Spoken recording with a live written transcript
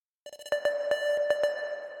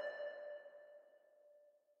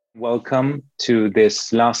Welcome to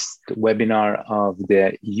this last webinar of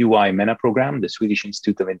the UI MENA program, the Swedish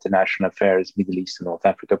Institute of International Affairs, Middle East and North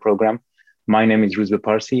Africa program. My name is Ruzbe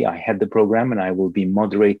Parsi. I head the program and I will be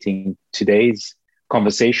moderating today's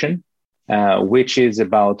conversation, which is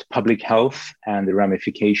about public health and the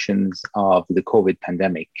ramifications of the COVID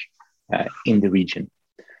pandemic in the region.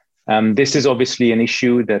 This is obviously an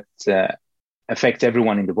issue that affects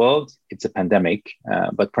everyone in the world. It's a pandemic,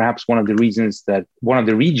 but perhaps one of the regions that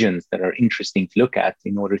are interesting to look at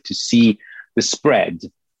in order to see the spread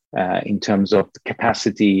in terms of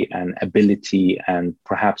capacity and ability, and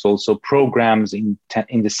perhaps also programs in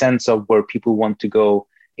the sense of where people want to go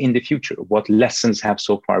in the future. What lessons have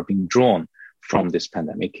so far been drawn from this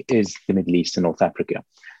pandemic is the Middle East and North Africa.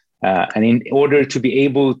 And in order to be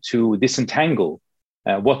able to disentangle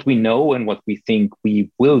what we know and what we think we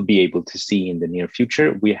will be able to see in the near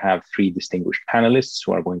future, we have three distinguished panelists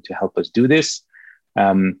who are going to help us do this.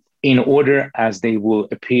 In order as they will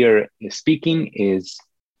appear speaking is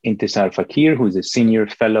Intisar Fakir, who is a senior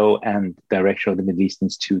fellow and director of the Middle East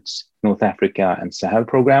Institute's North Africa and Sahel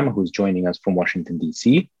program, who's joining us from Washington,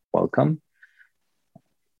 D.C. Welcome.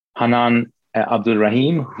 Hanan Abdul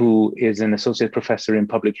Rahim, who is an associate professor in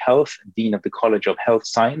public health, dean of the College of Health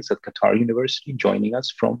Science at Qatar University, joining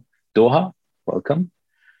us from Doha. Welcome.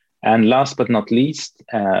 And last but not least,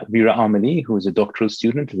 Vera Ameli, who is a doctoral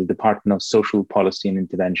student at the Department of Social Policy and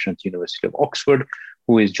Intervention at the University of Oxford,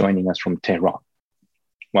 who is joining us from Tehran.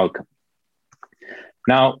 Welcome.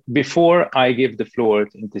 Now, before I give the floor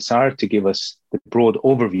to Intisar to give us the broad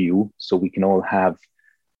overview, so we can all have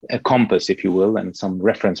a compass, if you will, and some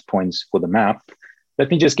reference points for the map, let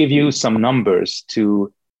me just give you some numbers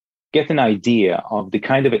to get an idea of the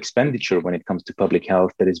kind of expenditure when it comes to public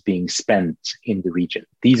health that is being spent in the region.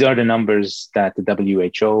 These are the numbers that the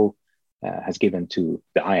WHO has given to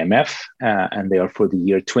the IMF, and they are for the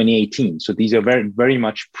year 2018. So these are very, very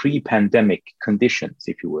much pre-pandemic conditions,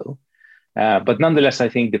 if you will. But nonetheless, I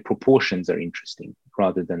think the proportions are interesting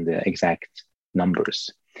rather than the exact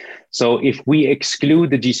numbers. So if we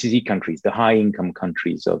exclude the GCC countries, the high income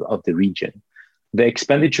countries of the region, the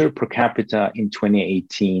expenditure per capita in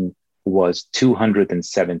 2018 was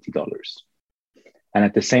 $270. And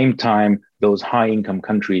at the same time, those high income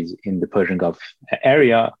countries in the Persian Gulf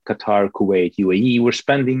area, Qatar, Kuwait, UAE, were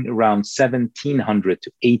spending around $1,700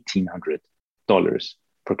 to $1,800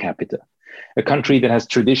 per capita. A country that has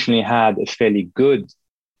traditionally had a fairly good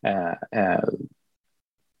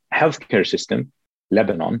healthcare system,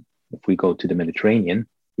 Lebanon, if we go to the Mediterranean,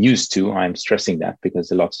 used to, I'm stressing that because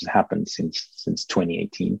a lot has happened since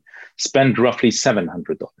 2018, spent roughly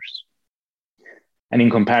 $700. And in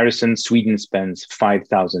comparison, Sweden spends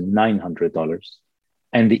 $5,900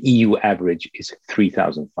 and the EU average is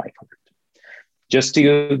 $3,500. Just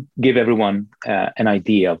to give everyone an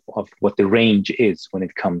idea of what the range is when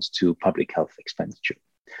it comes to public health expenditure.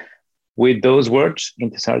 With those words,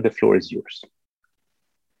 Intisar, the floor is yours.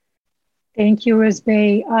 Thank you,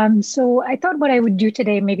 Ruzbe. So I thought what I would do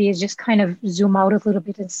today maybe is just kind of zoom out a little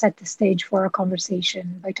bit and set the stage for our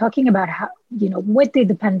conversation by talking about how, what did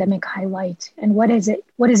the pandemic highlight and what is it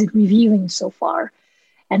revealing so far?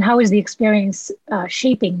 And how is the experience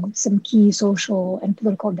shaping some key social and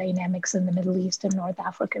political dynamics in the Middle East and North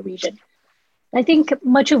Africa region? I think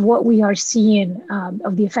much of what we are seeing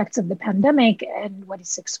of the effects of the pandemic and what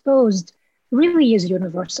is exposed really is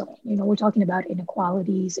universal. We're talking about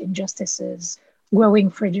inequalities, injustices, growing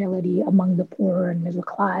fragility among the poor and middle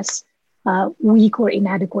class, weak or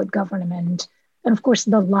inadequate government, and of course,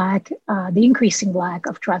 the increasing lack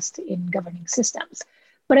of trust in governing systems.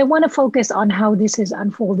 But I want to focus on how this is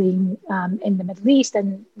unfolding in the Middle East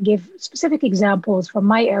and give specific examples from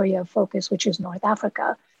my area of focus, which is North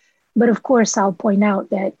Africa. But of course, I'll point out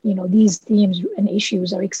that these themes and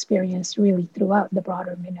issues are experienced really throughout the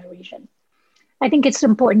broader MENA region. I think it's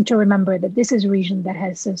important to remember that this is a region that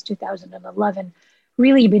has, since 2011,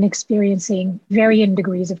 really been experiencing varying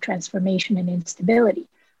degrees of transformation and instability,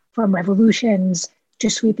 from revolutions to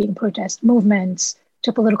sweeping protest movements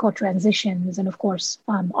to political transitions, and of course,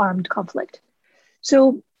 armed conflict.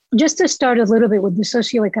 So just to start a little bit with the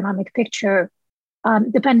socioeconomic picture,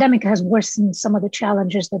 the pandemic has worsened some of the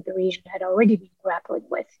challenges that the region had already been grappling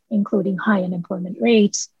with, including high unemployment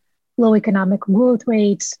rates, low economic growth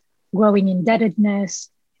rates, growing indebtedness,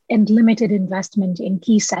 and limited investment in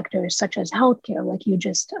key sectors such as healthcare, like you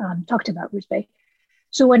just talked about, Ruzbe.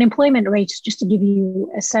 So unemployment rates, just to give you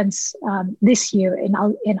a sense, this year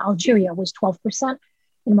in Algeria was 12%,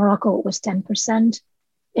 in Morocco it was 10%,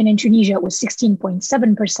 and in Tunisia it was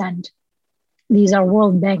 16.7%. These are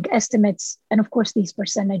World Bank estimates. And of course, these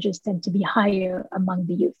percentages tend to be higher among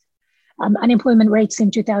the youth. Unemployment rates in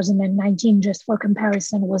 2019, just for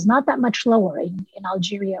comparison, was not that much lower. In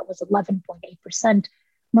Algeria, it was 11.8%,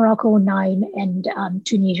 Morocco 9%, and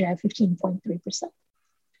Tunisia 15.3%.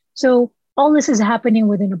 So all this is happening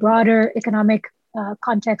within a broader economic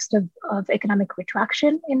context of economic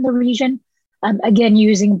retraction in the region. Again,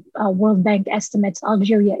 using World Bank estimates,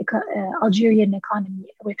 Algerian economy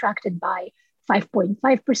retracted by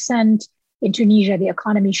 5.5%. In Tunisia, the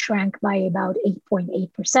economy shrank by about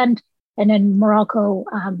 8.8%. And in Morocco,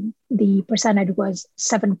 the percentage was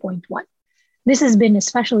 7.1. This has been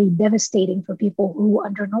especially devastating for people who,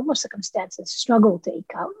 under normal circumstances, struggle to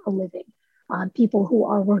eke out a living. People who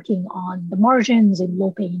are working on the margins in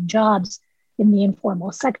low-paying jobs in the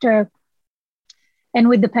informal sector. And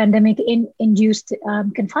with the pandemic-induced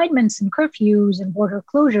confinements and curfews and border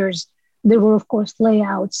closures, there were, of course,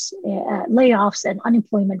 layoffs and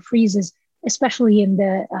unemployment freezes, especially in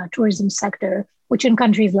the tourism sector, which in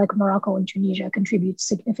countries like Morocco and Tunisia contributes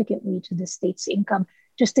significantly to the state's income.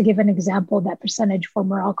 Just to give an example, that percentage for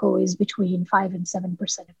Morocco is between 5 and 7%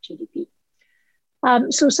 of GDP.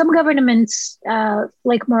 So some governments,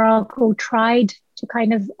 like Morocco, tried to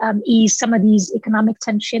kind of ease some of these economic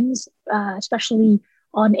tensions, especially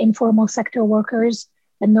on informal sector workers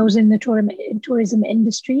and those in the tourism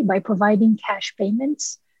industry, by providing cash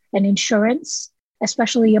payments and insurance,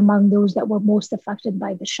 especially among those that were most affected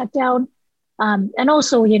by the shutdown. And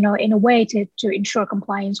also, in a way to ensure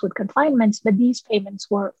compliance with confinements, but these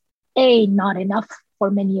payments were A, not enough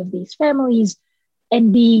for many of these families,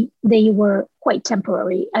 and B, they were quite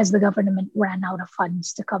temporary as the government ran out of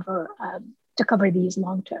funds to cover these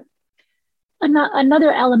long term.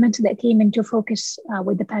 Another element that came into focus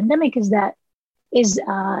with the pandemic is the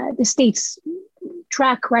state's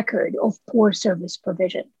track record of poor service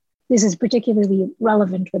provision. This is particularly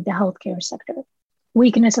relevant with the healthcare sector.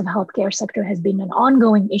 Weakness of healthcare sector has been an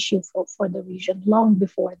ongoing issue for the region long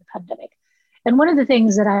before the pandemic. And one of the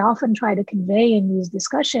things that I often try to convey in these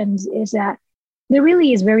discussions is that there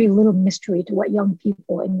really is very little mystery to what young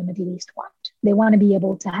people in the Middle East want. They want to be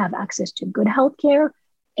able to have access to good healthcare,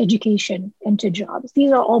 education, and to jobs.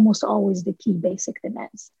 These are almost always the key basic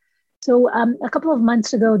demands. So a couple of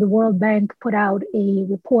months ago, the World Bank put out a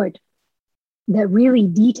report that really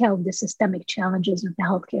detailed the systemic challenges of the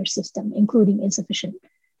healthcare system, including insufficient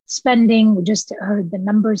spending. We just heard the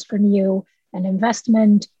numbers from you, and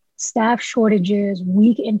investment, staff shortages,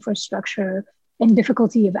 weak infrastructure, and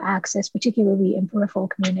difficulty of access, particularly in peripheral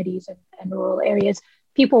communities and rural areas.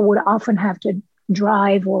 People would often have to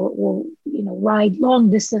drive or ride long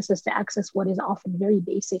distances to access what is often very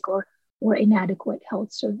basic or inadequate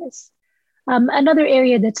health service. Another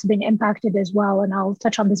area that's been impacted as well, and I'll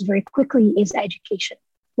touch on this very quickly, is education.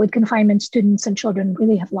 With confinement, students and children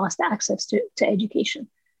really have lost access to education.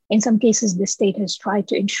 In some cases, the state has tried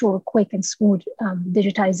to ensure quick and smooth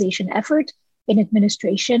digitization effort in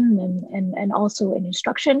administration and also in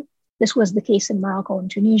instruction. This was the case in Morocco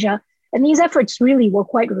and Tunisia. And these efforts really were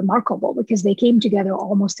quite remarkable because they came together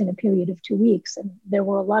almost in a period of 2 weeks. And there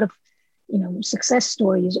were a lot of success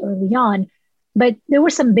stories early on. But there were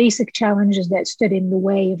some basic challenges that stood in the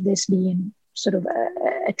way of this being sort of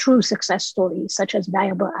a true success story, such as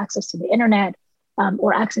viable access to the internet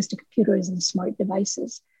or access to computers and smart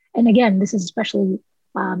devices. And again, this is especially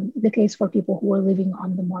the case for people who are living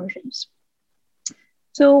on the margins.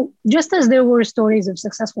 So just as there were stories of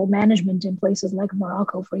successful management in places like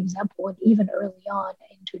Morocco, for example, and even early on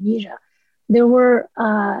in Tunisia, there were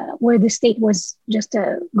where the state was, just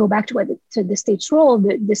to go back to the state's role,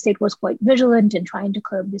 the state was quite vigilant in trying to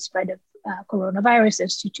curb the spread of coronavirus,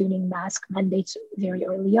 instituting mask mandates very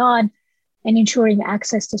early on, and ensuring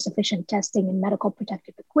access to sufficient testing and medical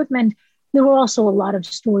protective equipment. There were also a lot of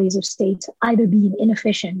stories of states either being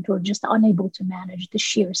inefficient or just unable to manage the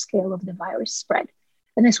sheer scale of the virus spread.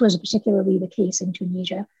 And this was particularly the case in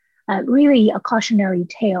Tunisia. Really a cautionary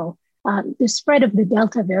tale. The spread of the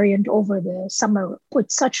Delta variant over the summer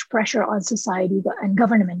put such pressure on society and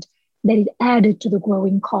government that it added to the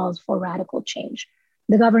growing calls for radical change.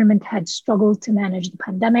 The government had struggled to manage the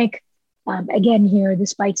pandemic. Again here,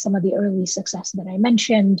 despite some of the early success that I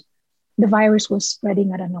mentioned, the virus was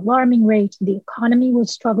spreading at an alarming rate. The economy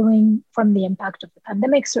was struggling from the impact of the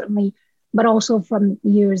pandemic, certainly, but also from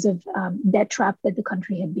years of debt trap that the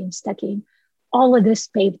country had been stuck in. All of this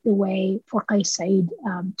paved the way for Qais Said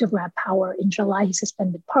to grab power. In July, he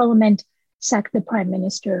suspended parliament, sacked the prime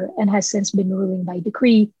minister, and has since been ruling by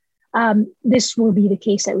decree. This will be the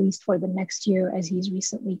case at least for the next year, as he's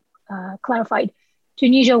recently clarified.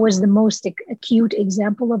 Tunisia was the most acute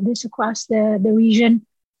example of this across the region.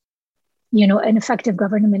 an effective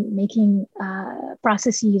government making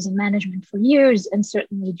processes and management for years, and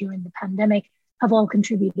certainly during the pandemic, have all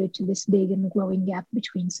contributed to this big and growing gap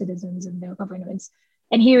between citizens and their governments.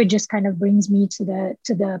 And here it just kind of brings me to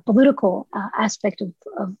the political aspect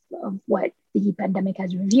of what the pandemic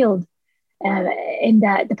has revealed, in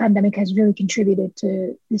that the pandemic has really contributed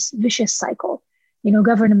to this vicious cycle.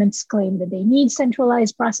 Governments claim that they need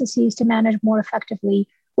centralized processes to manage more effectively,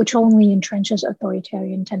 which only entrenches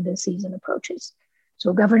authoritarian tendencies and approaches.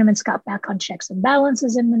 So governments cut back on checks and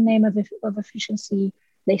balances in the name of efficiency.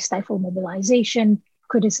 They stifle mobilization,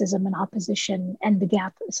 criticism, and opposition, and the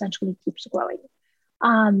gap essentially keeps growing.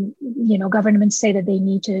 Governments say that they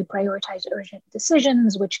need to prioritize urgent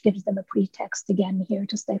decisions, which gives them a pretext, again, here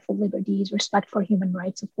to stifle liberties. Respect for human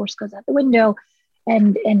rights, of course, goes out the window.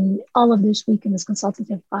 And all of this weakens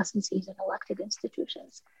consultative processes and elected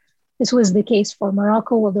institutions. This was the case for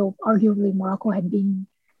Morocco, although arguably Morocco had been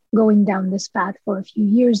going down this path for a few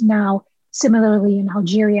years now. Similarly, in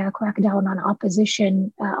Algeria, crackdown on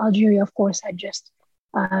opposition. Algeria, of course, had just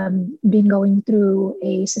been going through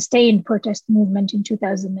a sustained protest movement in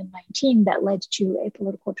 2019 that led to a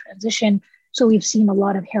political transition. So we've seen a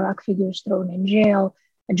lot of Hirak figures thrown in jail,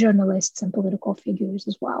 journalists and political figures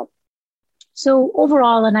as well. So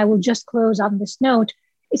overall, and I will just close on this note,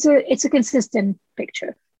 it's a consistent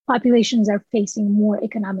picture. Populations are facing more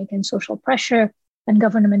economic and social pressure, and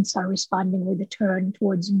governments are responding with a turn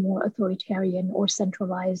towards more authoritarian or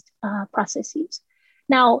centralized processes.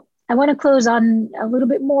 Now, I want to close on a little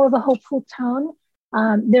bit more of a hopeful tone.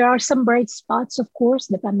 There are some bright spots, of course.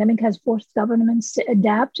 The pandemic has forced governments to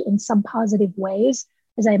adapt in some positive ways.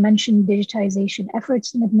 As I mentioned, digitization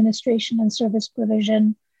efforts in administration and service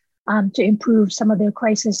provision to improve some of their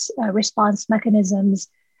crisis response mechanisms.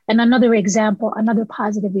 And another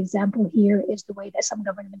positive example here is the way that some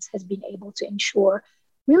governments has been able to ensure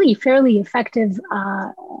really fairly effective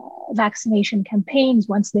vaccination campaigns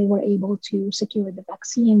once they were able to secure the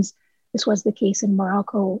vaccines. This was the case in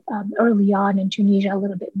Morocco early on, in Tunisia a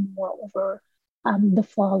little bit more over the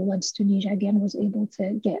fall, once Tunisia again was able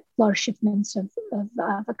to get large shipments of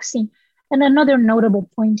vaccine. And another notable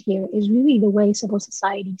point here is really the way civil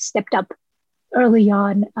society stepped up early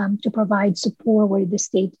on to provide support where the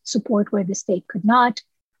state could not.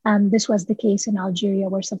 This was the case in Algeria,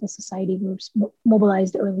 where civil society groups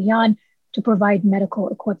mobilized early on to provide medical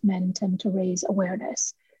equipment and to raise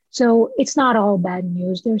awareness. So it's not all bad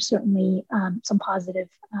news. There's certainly some positive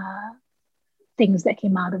things that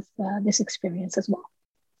came out of this experience as well.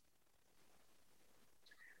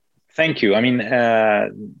 Thank you. I mean,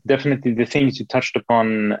 definitely the things you touched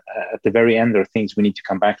upon at the very end are things we need to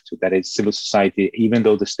come back to. That is, civil society, even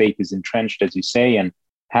though the state is entrenched, as you say, and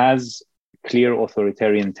has clear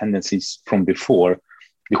authoritarian tendencies from before,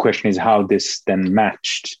 the question is how this then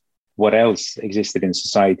matched what else existed in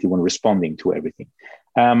society when responding to everything.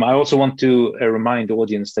 I also want to remind the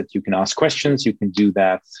audience that you can ask questions. You can do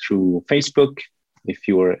that through Facebook if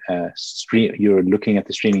you're looking at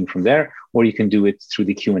the streaming from there, or you can do it through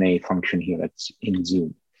the Q&A function here in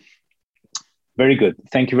Zoom. Very good.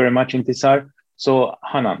 Thank you very much, Intisar. So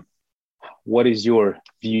Hanan, what is your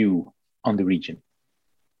view on the region?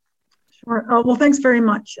 Sure. Well, thanks very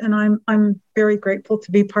much. And I'm very grateful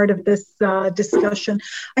to be part of this discussion.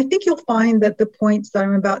 I think you'll find that the points that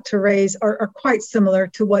I'm about to raise are quite similar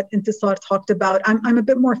to what Intisar talked about. I'm a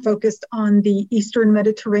bit more focused on the Eastern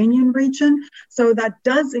Mediterranean region. So that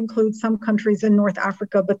does include some countries in North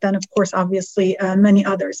Africa, but then, of course, obviously, many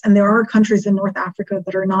others. And there are countries in North Africa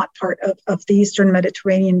that are not part of the Eastern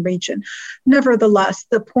Mediterranean region. Nevertheless,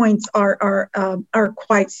 the points are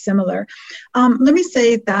quite similar. Let me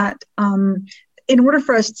say that in order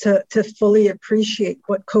for us to fully appreciate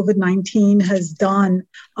what COVID-19 has done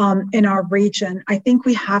in our region, I think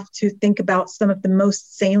we have to think about some of the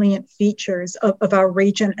most salient features of our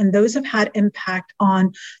region, and those have had impact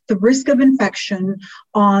on the risk of infection,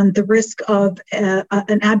 on the risk of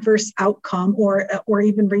an adverse outcome, or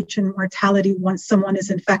even reaching mortality once someone is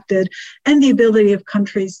infected, and the ability of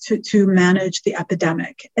countries to manage the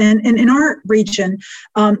epidemic. And in our region,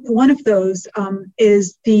 one of those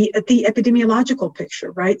is the epidemiological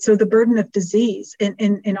picture, right? So the burden of disease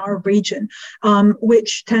in our region,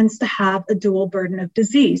 which tends to have a dual burden of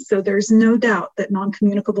disease. So there's no doubt that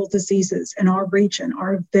non-communicable diseases in our region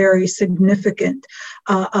are a very significant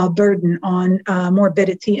burden on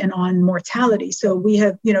morbidity and on mortality. So we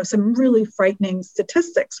have, some really frightening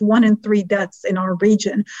statistics. 1 in 3 deaths in our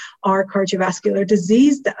region are cardiovascular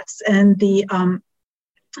disease deaths, and the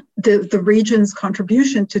the region's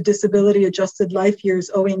contribution to disability-adjusted life years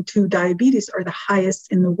owing to diabetes are the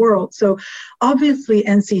highest in the world. So obviously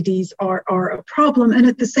NCDs are a problem. And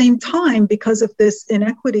at the same time, because of this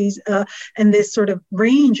inequities and this sort of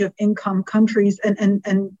range of income countries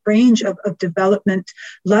and range of development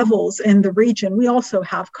levels in the region, we also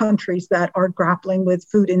have countries that are grappling with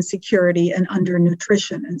food insecurity and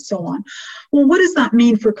undernutrition and so on. Well, what does that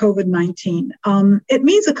mean for COVID-19? It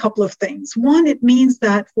means a couple of things. One, it means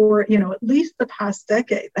that for at least the past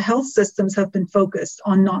decade, the health systems have been focused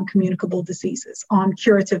on non-communicable diseases, on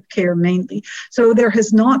curative care mainly. So there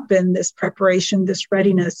has not been this preparation, this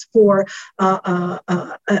readiness for an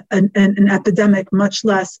epidemic, much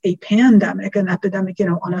less a pandemic, an epidemic,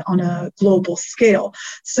 on a global scale.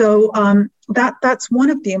 So that's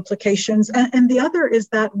one of the implications, and the other is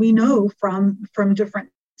that we know from different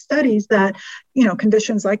studies that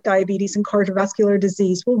conditions like diabetes and cardiovascular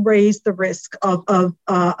disease will raise the risk of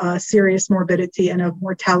serious morbidity and of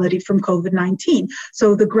mortality from COVID-19.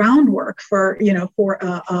 So the groundwork for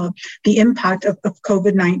the impact of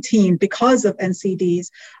COVID-19 because of NCDs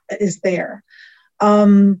is there.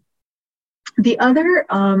 The other,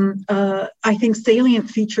 I think, salient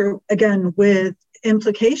feature, again, with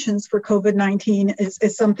implications for COVID-19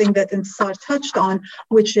 is something that Insa touched on,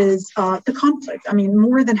 which is the conflict. I mean,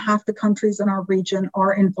 more than half the countries in our region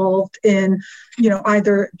are involved in,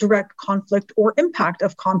 either direct conflict or impact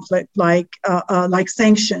of conflict, like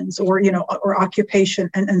sanctions or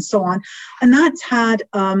occupation and so on. And that's had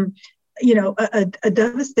a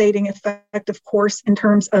devastating effect, of course, in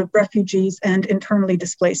terms of refugees and internally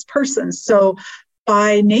displaced persons. So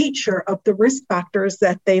by nature of the risk factors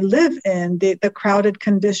that they live in, the crowded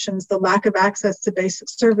conditions, the lack of access to basic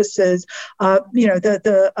services, the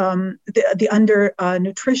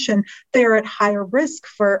undernutrition, they're at higher risk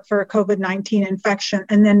for COVID-19 infection.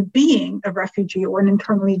 And then being a refugee or an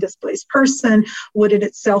internally displaced person would in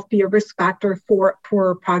itself be a risk factor for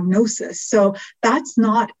poor prognosis. So that's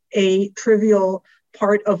not a trivial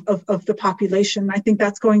part of the population. I think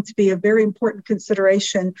that's going to be a very important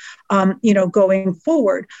consideration, going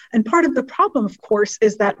forward. And part of the problem, of course,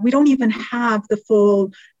 is that we don't even have the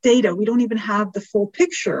full data. We don't even have the full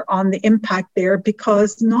picture on the impact there,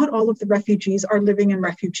 because not all of the refugees are living in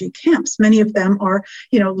refugee camps. Many of them are,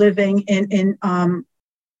 living in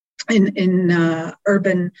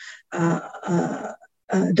urban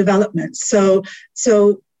developments. So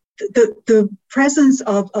the presence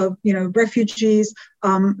of refugees,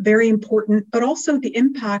 very important, but also the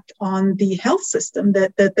impact on the health system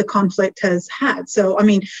that the conflict has had. So,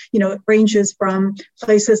 it ranges from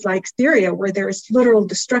places like Syria, where there is literal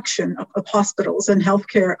destruction of hospitals and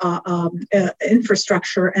healthcare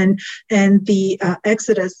infrastructure and the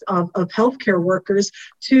exodus of healthcare workers,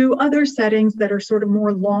 to other settings that are sort of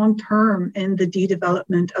more long-term in the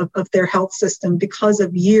de-development of their health system because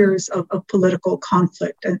of years of political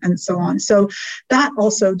conflict and so on. So that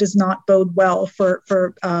also does not bode well for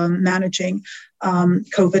managing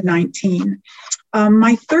COVID-19.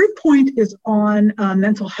 My third point is on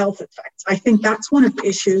mental health effects. I think that's one of the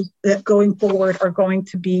issues that going forward are going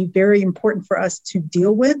to be very important for us to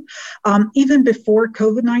deal with. Even before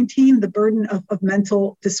COVID-19, the burden of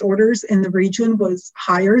mental disorders in the region was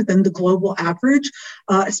higher than the global average,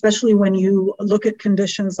 especially when you look at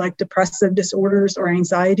conditions like depressive disorders or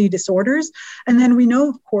anxiety disorders. And then we know,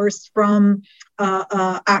 of course, from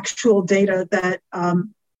actual data that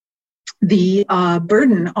the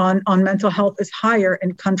burden on mental health is higher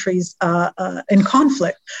in countries in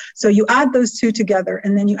conflict. So you add those two together,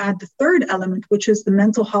 and then you add the third element, which is the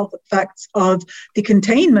mental health effects of the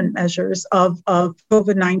containment measures of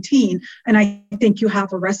COVID-19. And I think you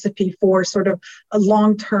have a recipe for sort of a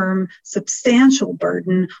long-term substantial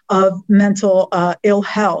burden of mental ill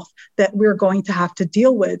health that we're going to have to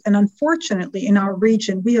deal with. And unfortunately, in our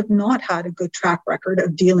region, we have not had a good track record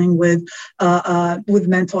of dealing with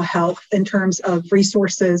mental health in terms of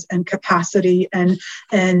resources and capacity and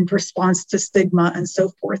response to stigma and so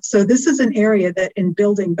forth. So this is an area that in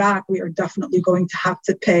building back, we are definitely going to have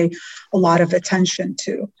to pay a lot of attention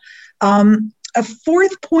to. A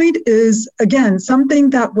fourth point is, again, something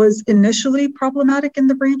that was initially problematic in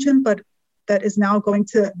the region, but that is now going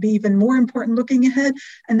to be even more important looking ahead,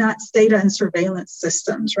 and that's data and surveillance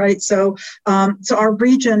systems, right? So our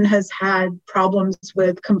region has had problems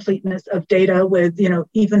with completeness of data, with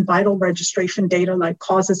even vital registration data like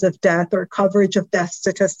causes of death or coverage of death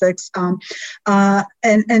statistics, and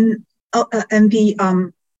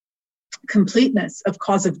the completeness of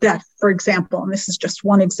cause of death, for example, and this is just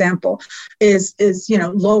one example, is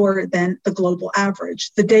lower than the global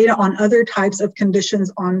average. The data on other types of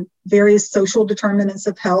conditions on various social determinants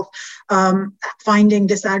of health, finding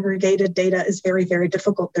disaggregated data is very, very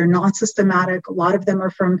difficult. They're not systematic. A lot of them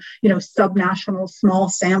are from, subnational small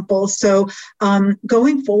samples. So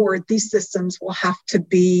going forward, these systems will have to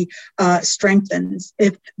be strengthened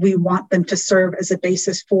if we want them to serve as a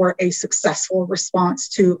basis for a successful response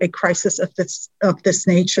to a crisis of this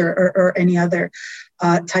nature or any other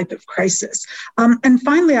type of crisis. And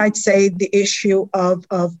finally, I'd say the issue of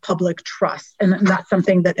public trust, and that's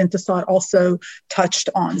something that Intisar also touched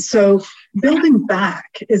on. So building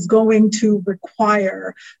back is going to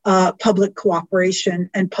require public cooperation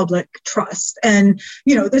and public trust. And,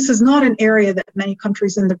 this is not an area that many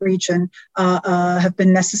countries in the region have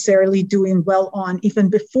been necessarily doing well on, even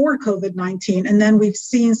before COVID-19. And then we've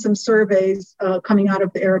seen some surveys coming out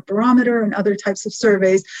of the Arab Barometer and other types of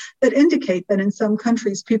surveys that indicate that in some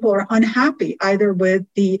countries, people are unhappy either with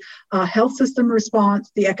the health system response,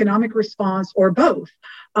 the economic response, or both.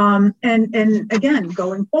 And again,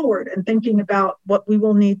 going forward and thinking about what we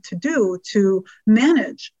will need to do to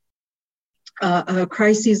manage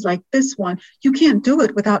crises like this one, you can't do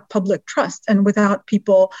it without public trust and without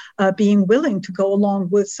people being willing to go along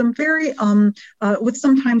with some very, with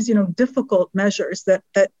sometimes difficult measures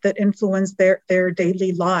that influence their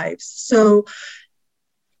daily lives. So,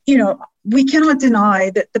 we cannot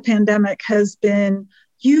deny that the pandemic has been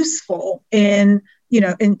useful in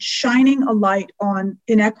shining a light on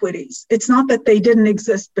inequities. It's not that they didn't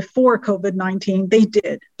exist before COVID-19, they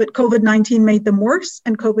did, but COVID-19 made them worse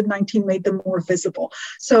and COVID-19 made them more visible.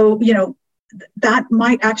 So, that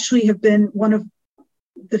might actually have been one of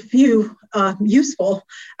the few useful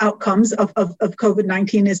outcomes of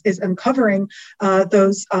COVID-19 is uncovering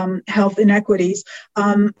those health inequities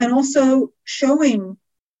and also showing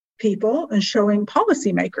people and showing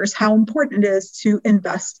policymakers how important it is to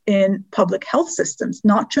invest in public health systems,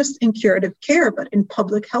 not just in curative care, but in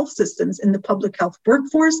public health systems, in the public health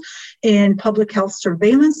workforce, in public health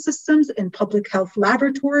surveillance systems, in public health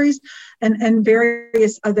laboratories, and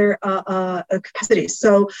various other capacities.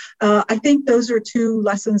 So I think those are two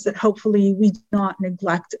lessons that hopefully we do not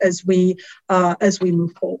neglect as we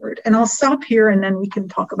move forward. And I'll stop here and then we can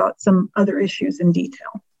talk about some other issues in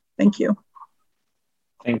detail. Thank you.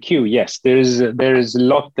 Thank you. Yes, there is a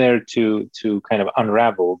lot there to kind of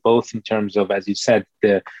unravel, both in terms of, as you said,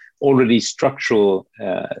 the already structural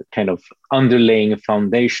kind of underlaying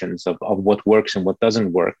foundations of what works and what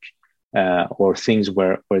doesn't work, or things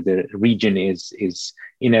where the region is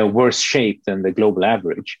in a worse shape than the global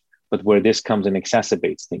average, but where this comes and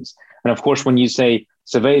exacerbates things. And of course, when you say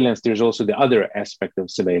surveillance, there's also the other aspect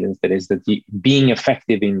of surveillance, that is that being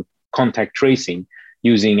effective in contact tracing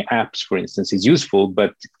using apps, for instance, is useful,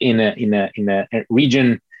 but in a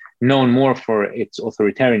region known more for its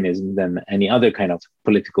authoritarianism than any other kind of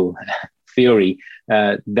political theory,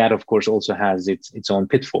 that of course also has its own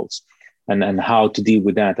pitfalls, and how to deal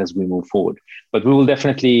with that as we move forward. But we will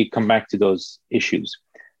definitely come back to those issues.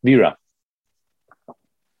 Vera.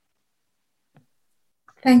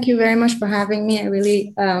 Thank you very much for having me. I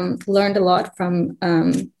really learned a lot from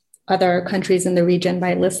other countries in the region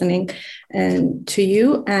by listening to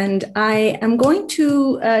you. And I am going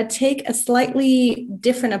to take a slightly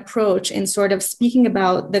different approach in sort of speaking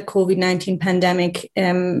about the COVID-19 pandemic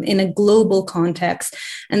in a global context,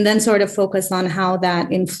 and then sort of focus on how that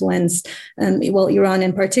influenced, Iran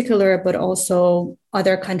in particular, but also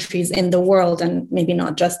other countries in the world, and maybe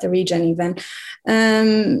not just the region even.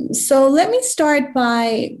 So let me start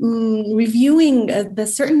by reviewing the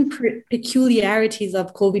certain peculiarities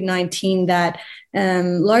of COVID-19 that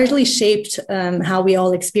largely shaped how we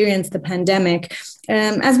all experienced the pandemic.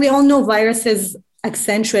 As we all know, viruses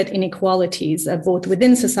accentuate inequalities both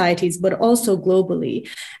within societies, but also globally.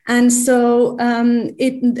 And so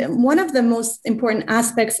one of the most important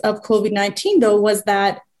aspects of COVID-19, though, was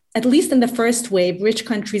that at least in the first wave, rich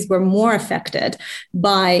countries were more affected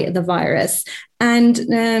by the virus. And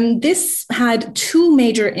this had two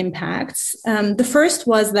major impacts. The first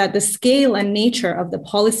was that the scale and nature of the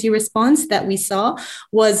policy response that we saw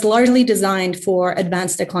was largely designed for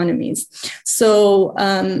advanced economies. So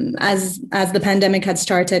as the pandemic had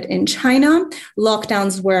started in China,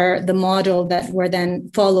 lockdowns were the model that were then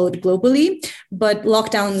followed globally. But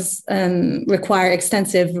lockdowns require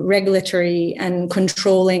extensive regulatory and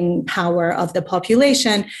controlling power of the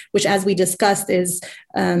population, which, as we discussed, is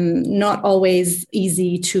not always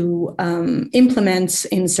easy to implement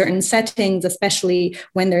in certain settings, especially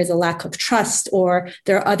when there's a lack of trust or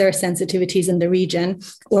there are other sensitivities in the region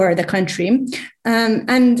or the country.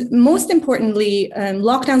 And most importantly,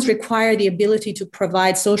 lockdowns require the ability to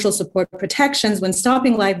provide social support protections when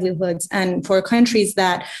stopping livelihoods. And for countries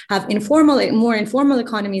that have more informal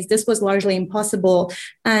economies, this was largely impossible.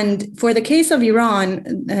 And for the case of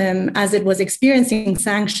Iran, as it was experiencing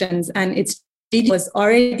sanctions and its GDP was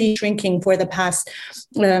already shrinking for the past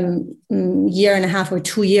year and a half or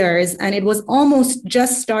 2 years, and it was almost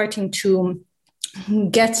just starting to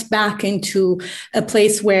get back into a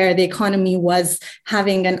place where the economy was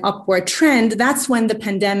having an upward trend, that's when the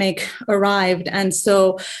pandemic arrived. And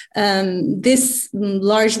so this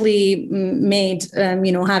largely made,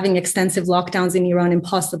 having extensive lockdowns in Iran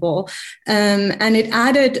impossible. And it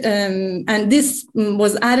added, and this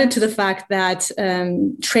was added to the fact that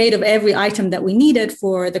trade of every item that we needed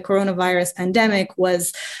for the coronavirus pandemic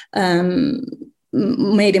was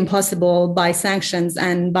made impossible by sanctions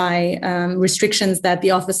and by restrictions that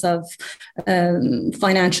the Office of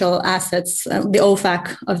Financial Assets, the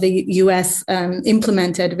OFAC of the US,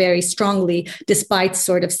 implemented very strongly, despite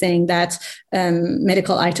sort of saying that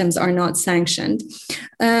medical items are not sanctioned.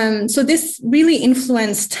 So this really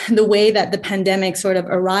influenced the way that the pandemic sort of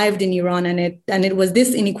arrived in Iran, and it was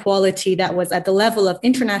this inequality that was at the level of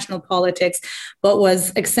international politics, but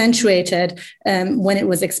was accentuated when it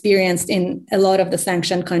was experienced in a lot of the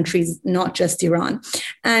sanctioned countries, not just Iran.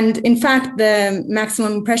 And in fact, the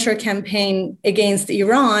maximum pressure campaign against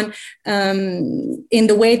Iran, in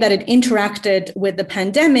the way that it interacted with the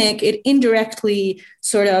pandemic, it indirectly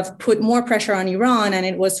sort of put more pressure on Iran, and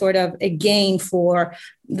it was sort of a gain for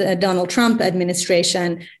the Donald Trump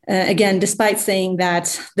administration, again, despite saying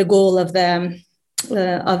that the goal of the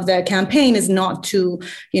campaign is not to,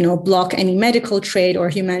 block any medical trade or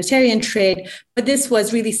humanitarian trade, but this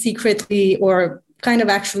was really secretly or kind of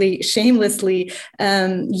actually shamelessly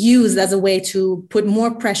used as a way to put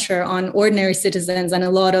more pressure on ordinary citizens, and a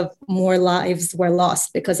lot of more lives were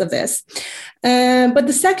lost because of this. But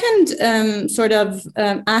the second sort of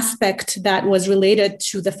aspect that was related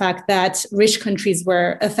to the fact that rich countries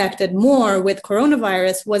were affected more with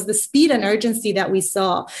coronavirus was the speed and urgency that we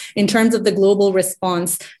saw in terms of the global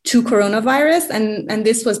response to coronavirus. And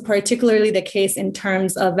this was particularly the case in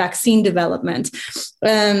terms of vaccine development.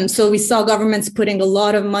 So we saw governments putting a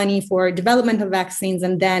lot of money for development of vaccines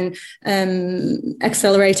and then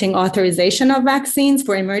accelerating authorization of vaccines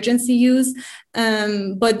for emergency use.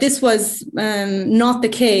 But this was not the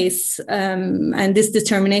case, and this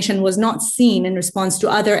determination was not seen in response to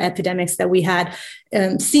other epidemics that we had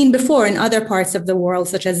seen before in other parts of the world,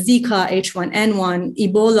 such as Zika, H1N1,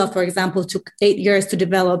 Ebola, for example, took 8 years to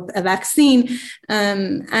develop a vaccine,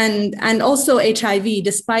 and also HIV,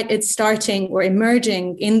 despite it starting or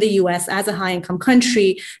emerging in the US as a high-income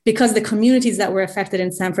country, because the communities that were affected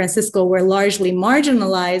in San Francisco were largely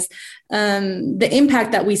marginalized. The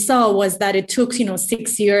impact that we saw was that it took,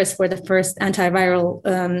 6 years for the first antiviral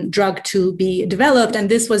drug to be developed, and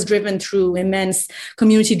this was driven through immense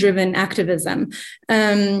community-driven activism.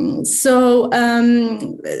 The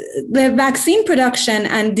vaccine production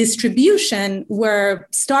and distribution were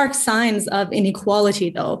stark signs of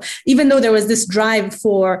inequality, though, even though there was this drive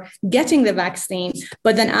for getting the vaccine.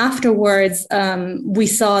 But then afterwards, we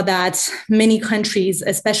saw that many countries,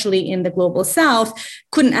 especially in the global South,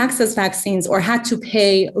 couldn't access vaccines or had to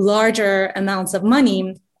pay larger amounts of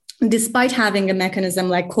money, despite having a mechanism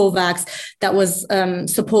like COVAX that was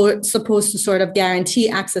supposed to sort of guarantee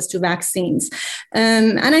access to vaccines.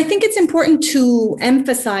 And I think it's important to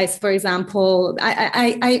emphasize, for example,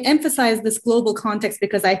 I emphasize this global context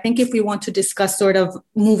because I think if we want to discuss sort of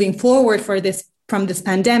moving forward from this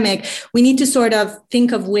pandemic, we need to sort of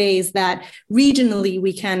think of ways that regionally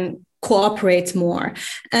we can cooperate more.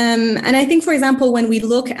 And I think, for example, when we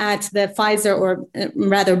look at the Pfizer or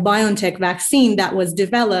rather BioNTech vaccine that was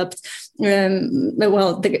developed,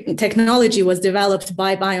 the technology was developed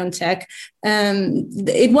by BioNTech.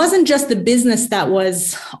 It wasn't just the business that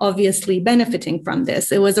was obviously benefiting from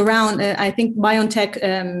this. It was around, I think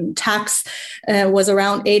BioNTech tax was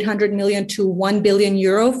around 800 million to 1 billion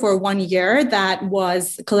euro for 1 year that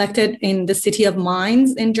was collected in the city of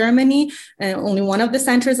Mainz in Germany, only one of the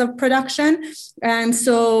centers of production. And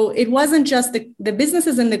so it wasn't just the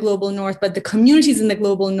businesses in the global north, but the communities in the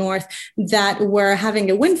global north that were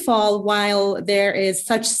having a windfall while there is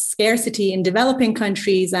such scarcity in developing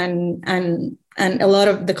countries and and a lot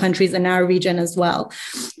of the countries in our region as well.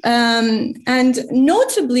 And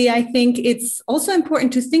notably, I think it's also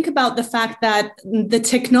important to think about the fact that the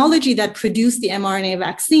technology that produced the mRNA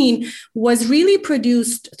vaccine was really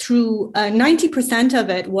produced through 90% of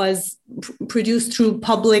it was produced through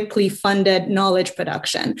publicly funded knowledge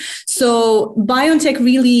production. So BioNTech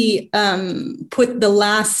really put the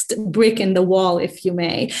last brick in the wall, if you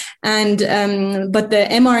may. And but the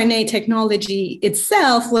mRNA technology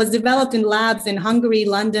itself was developed in labs in Hungary,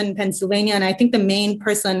 London, Pennsylvania, and I think the main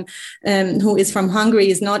person who is from Hungary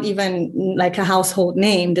is not even like a household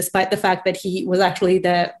name, despite the fact that he was actually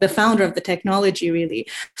the founder of the technology, really.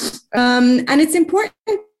 And it's important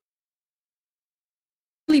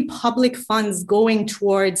public funds going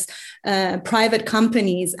towards private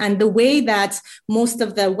companies. And the way that most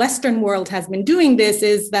of the Western world has been doing this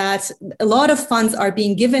is that a lot of funds are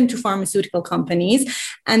being given to pharmaceutical companies,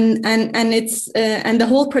 and the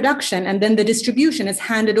whole production and then the distribution is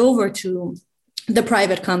handed over to the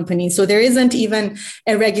private companies. So there isn't even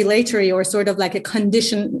a regulatory or sort of like a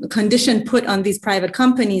condition put on these private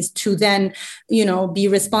companies to then, be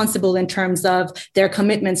responsible in terms of their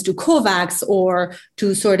commitments to COVAX or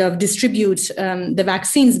to sort of distribute the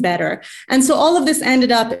vaccines better. And so all of this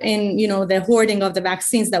ended up in, the hoarding of the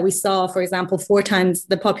vaccines that we saw, for example, 4 times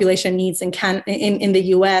the population needs in the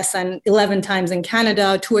US and 11 times in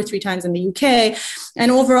Canada, 2 or 3 times in the UK. And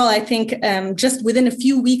overall, I think just within a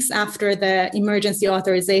few weeks after the emergency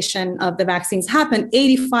authorization of the vaccines happened,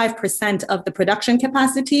 85% of the production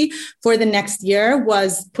capacity for the next year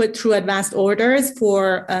was put through advanced orders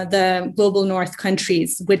for the global north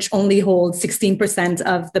countries, which only hold 16%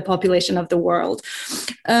 of the population of the world.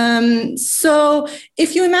 So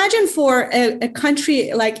if you imagine for a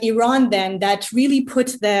country like Iran then that really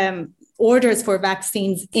put the orders for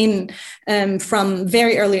vaccines in from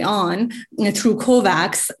very early on through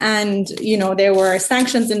COVAX, and there were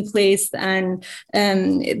sanctions in place, and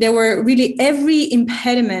there were really every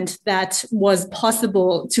impediment that was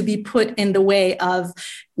possible to be put in the way of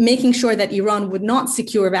making sure that Iran would not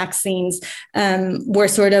secure vaccines were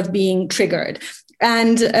sort of being triggered.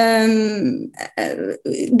 And the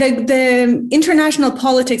international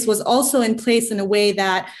politics was also in place in a way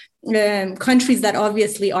that countries that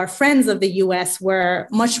obviously are friends of the US were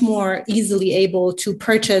much more easily able to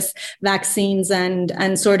purchase vaccines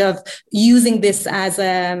and sort of using this as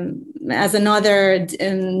another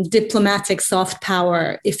diplomatic soft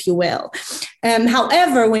power, if you will.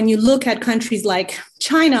 However, when you look at countries like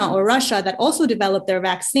China or Russia that also developed their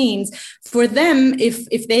vaccines, for them,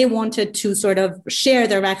 if they wanted to sort of share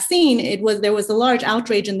their vaccine, there was a large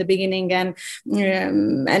outrage in the beginning, and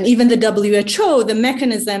even the WHO, the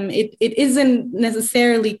mechanism, it isn't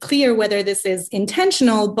necessarily clear whether this is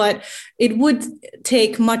intentional, but it would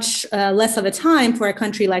take much less of a time for a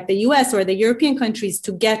country like the US or the European countries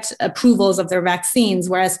to get approvals of their vaccines,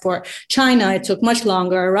 whereas for China, it took much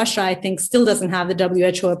longer. Russia, I think, still doesn't have the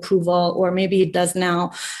WHO approval, or maybe it does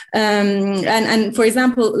now. And for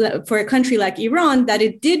example, for a country like Iran, that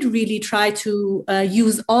it did really try to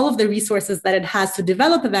use all of the resources that it has to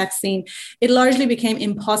develop a vaccine, it largely became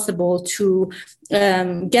impossible to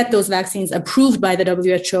get those vaccines approved by the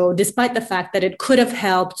WHO, despite the fact that it could have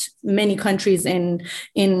helped many countries in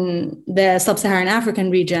the sub-Saharan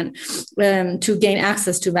African region to gain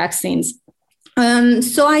access to vaccines.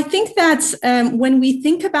 So I think that when we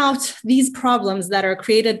think about these problems that are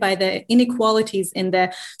created by the inequalities in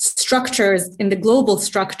the structures, in the global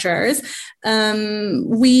structures,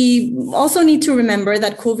 we also need to remember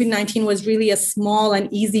that COVID-19 was really a small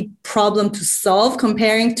and easy problem to solve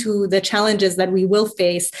comparing to the challenges that we will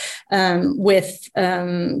face with,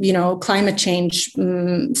 climate change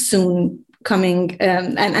soon coming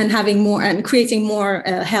and having more and creating more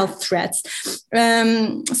health threats.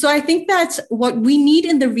 So I think that what we need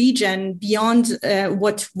in the region beyond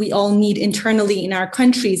what we all need internally in our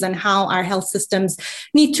countries and how our health systems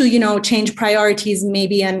need to, change priorities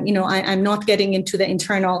maybe. And, I'm not getting into the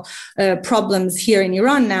internal problems here in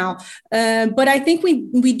Iran now, but I think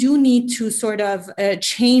we do need to sort of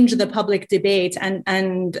change the public debate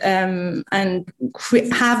and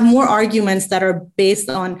have more arguments that are based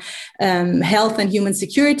on health and human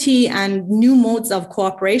security and new modes of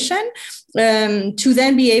cooperation to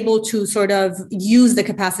then be able to sort of use the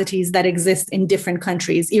capacities that exist in different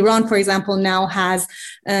countries. Iran, for example, now has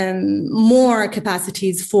more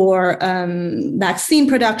capacities for vaccine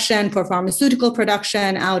production, for pharmaceutical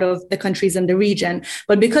production out of the countries in the region.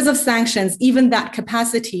 But because of sanctions, even that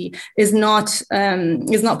capacity is not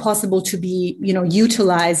possible to be,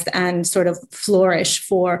 utilized and sort of flourish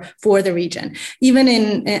for the region. Even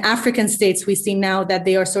in African states states, we see now that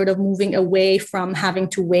they are sort of moving away from having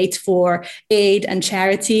to wait for aid and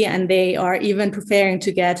charity, and they are even preparing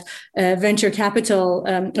to get venture capital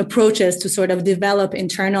approaches to sort of develop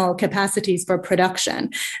internal capacities for production.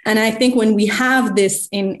 And I think when we have this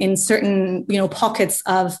in certain pockets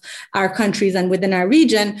of our countries and within our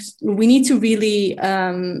region, we need to really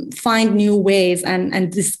find new ways and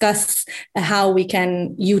discuss how we can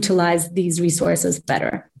utilize these resources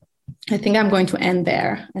better. I think I'm going to end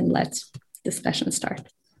there and let discussion start.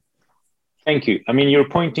 Thank you. I mean,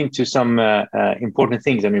 you're pointing to some important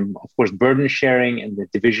things. I mean, of course, burden sharing and the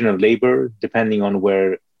division of labor, depending on where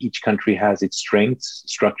each country has its strengths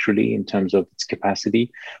structurally in terms of its capacity,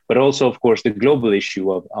 but also, of course, the global issue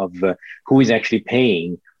of who is actually paying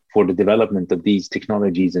for the development of these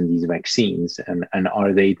technologies and these vaccines, and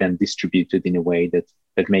are they then distributed in a way that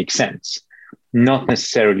makes sense? Not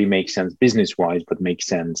necessarily makes sense business-wise, but makes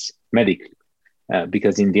sense medically.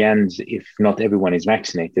 Because in the end, if not everyone is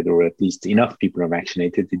vaccinated, or at least enough people are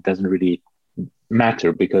vaccinated, it doesn't really matter,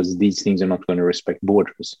 because these things are not going to respect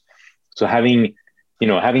borders. So giving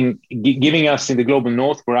us in the global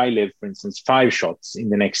north, where I live, for instance, 5 shots in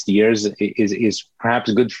the next years is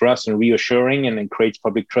perhaps good for us and reassuring, and it creates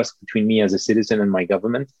public trust between me as a citizen and my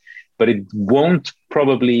government. But it won't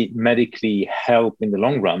probably medically help in the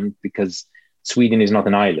long run, because Sweden is not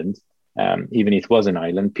an island. Even if it was an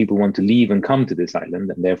island, people want to leave and come to this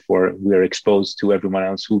island, and therefore we are exposed to everyone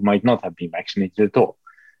else who might not have been vaccinated at all.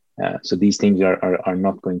 So these things are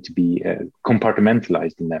not going to be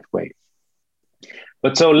compartmentalized in that way.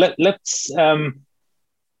 But so let's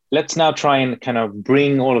now try and kind of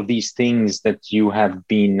bring all of these things that you have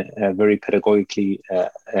been very pedagogically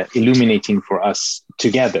illuminating for us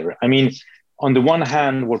together. I mean, on the one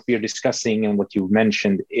hand, what we are discussing and what you've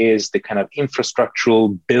mentioned is the kind of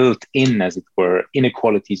infrastructural built-in, as it were,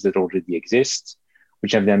 inequalities that already exist,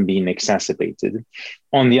 which have then been exacerbated.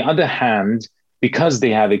 On the other hand, because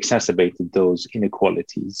they have exacerbated those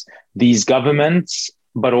inequalities, these governments,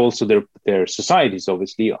 but also their societies,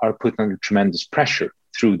 obviously, are put under tremendous pressure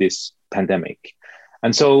through this pandemic.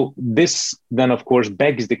 And so this then, of course,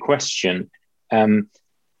 begs the question,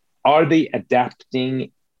 are they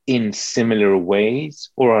adapting in similar ways,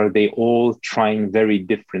 or are they all trying very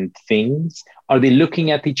different things? Are they looking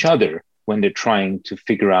at each other when they're trying to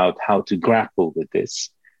figure out how to grapple with this?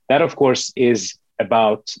 That, of course, is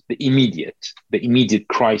about the immediate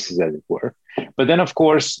crisis, as it were. But then, of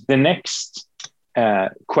course, the next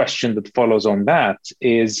question that follows on that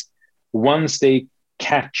is, once they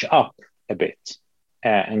catch up a bit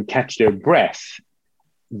and catch their breath,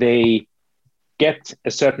 they get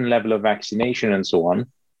a certain level of vaccination and so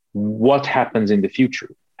on. What happens in the future?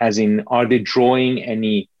 As in, are they drawing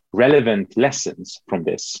any relevant lessons from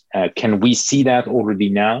this? Can we see that already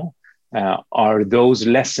now? Are those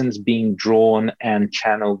lessons being drawn and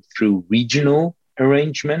channeled through regional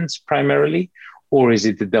arrangements primarily? Or is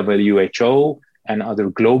it the WHO and other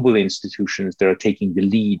global institutions that are taking the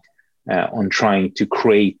lead on trying to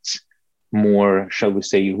create more, shall we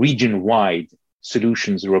say, region-wide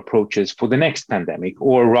solutions or approaches for the next pandemic,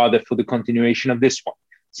 or rather for the continuation of this one,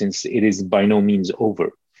 since it is by no means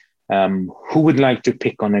over? Who would like to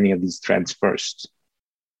pick on any of these threads first?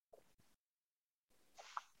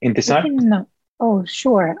 Intisar? Oh,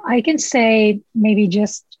 sure. I can say maybe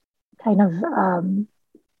just kind of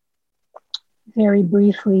very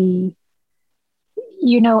briefly,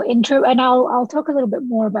 and I'll talk a little bit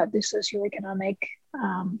more about the socioeconomic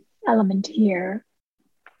element here.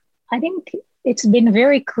 I think it's been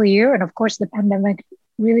very clear, and of course the pandemic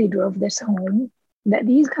really drove this home, that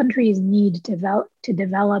these countries need to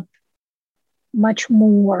develop much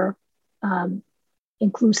more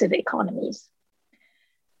inclusive economies.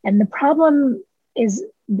 And the problem is,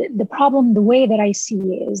 the way that I see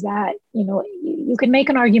it is that, you can make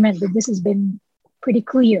an argument that this has been pretty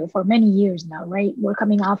clear for many years now, right? We're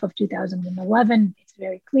coming off of 2011. It's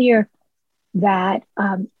very clear that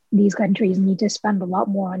these countries need to spend a lot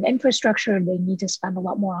more on infrastructure. They need to spend a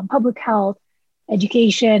lot more on public health,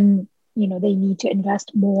 education. They need to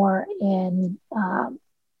invest more in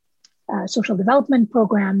social development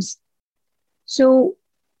programs. So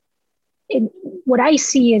what I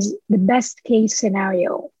see is the best case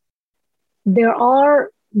scenario.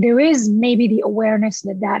 There is maybe the awareness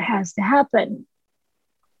that has to happen,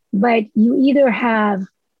 but you either have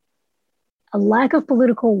a lack of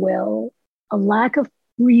political will, a lack of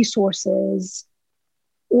resources,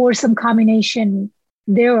 or some combination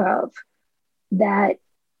thereof that,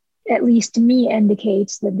 at least to me,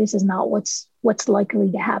 indicates that this is not what's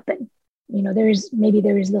likely to happen. There is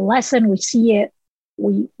the lesson, we see it,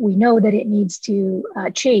 we know that it needs to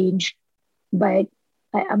change, but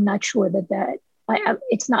I'm not sure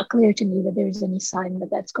it's not clear to me that there's any sign that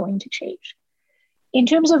that's going to change. In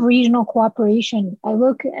terms of regional cooperation, I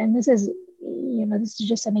look, and this is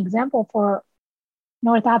just an example for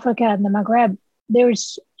North Africa and the Maghreb.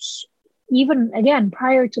 There's even, again,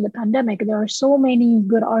 prior to the pandemic, there are so many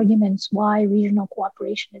good arguments why regional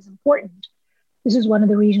cooperation is important. This is one of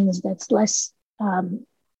the regions that's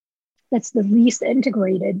that's the least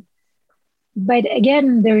integrated. But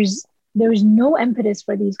again, there's no impetus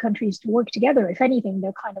for these countries to work together. If anything,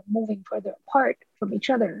 they're kind of moving further apart from each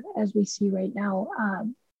other, as we see right now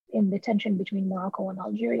in the tension between Morocco and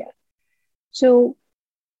Algeria. So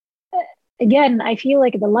again, I feel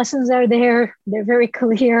like the lessons are there. They're very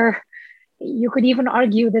clear. You could even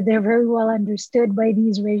argue that they're very well understood by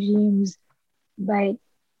these regimes, but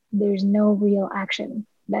there's no real action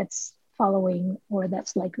that's following or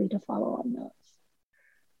that's likely to follow on those.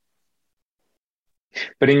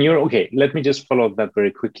 But okay, let me just follow up that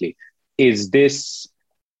very quickly. Is this,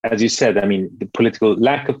 as you said, I mean, the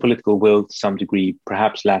lack of political will to some degree,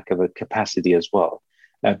 perhaps lack of a capacity as well.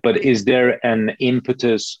 But is there an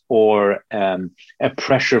impetus or a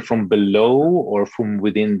pressure from below or from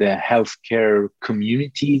within the healthcare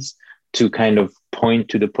communities to kind of point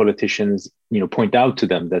to the politicians, point out to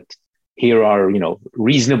them that here are,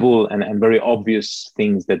 reasonable and very obvious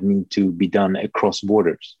things that need to be done across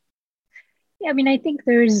borders? Yeah, I mean, I think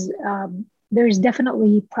there's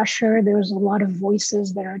definitely pressure. There's a lot of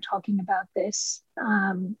voices that are talking about this.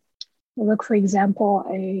 Look, for example,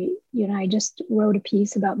 I just wrote a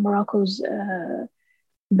piece about Morocco's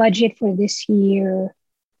budget for this year.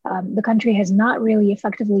 The country has not really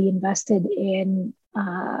effectively invested in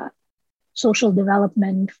social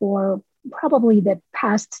development for probably the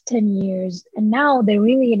past 10 years. And now they're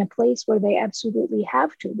really in a place where they absolutely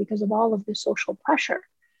have to because of all of the social pressure.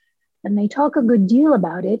 And they talk a good deal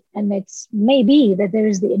about it. And it's maybe that there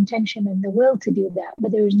is the intention and the will to do that,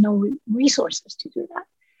 but there is no resources to do that.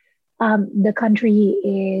 The country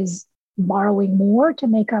is borrowing more to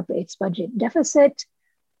make up its budget deficit.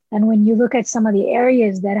 And when you look at some of the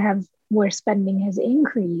areas where spending has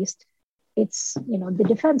increased, it's, the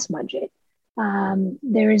defense budget.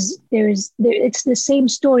 It's the same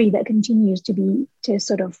story that continues to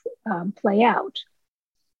sort of play out.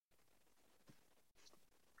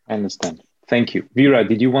 I understand. Thank you. Vera,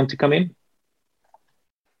 did you want to come in?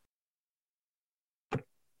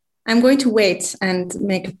 I'm going to wait and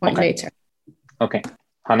make a point later. Okay.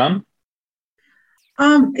 Hanan?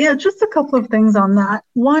 Yeah, just a couple of things on that.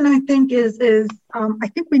 One, I think is I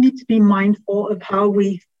think we need to be mindful of how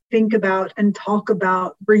we think about and talk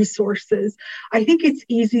about resources. I think it's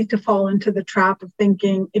easy to fall into the trap of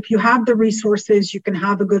thinking if you have the resources, you can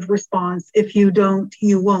have a good response. If you don't,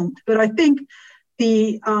 you won't. But I think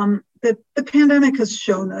the pandemic has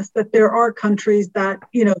shown us that there are countries that,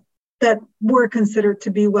 that were considered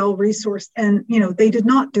to be well-resourced and, they did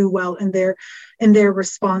not do well in their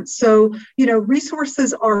response. So,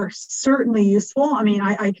 resources are certainly useful. I mean,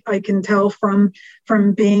 I can tell from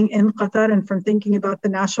being in Qatar and from thinking about the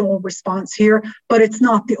national response here, but it's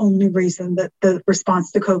not the only reason that the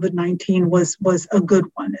response to COVID-19 was a good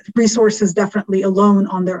one. Resources definitely alone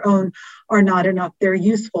on their own are not enough. They're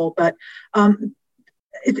useful, but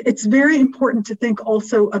it's very important to think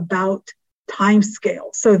also about time scale.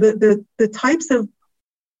 So the types of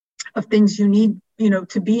things you need,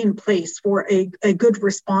 to be in place for a good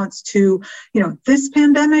response to, this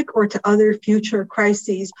pandemic or to other future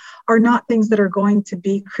crises are not things that are going to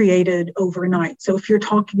be created overnight. So if you're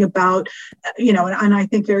talking about, and I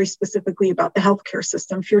think very specifically about the healthcare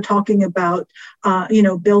system, if you're talking about,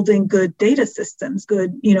 building good data systems,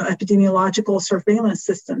 good, epidemiological surveillance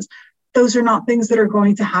systems, those are not things that are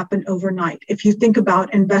going to happen overnight. If you think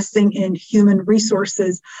about investing in human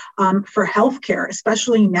resources for healthcare,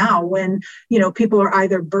 especially now when people are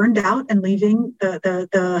either burned out and leaving the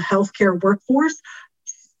healthcare workforce,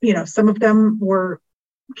 some of them were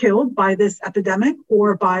killed by this epidemic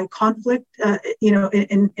or by conflict,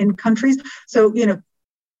 in countries. So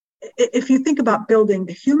if you think about building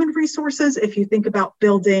the human resources, if you think about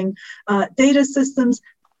building data systems,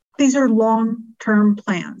 these are long-term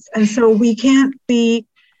plans. And so we can't be,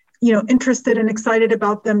 interested and excited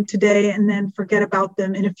about them today and then forget about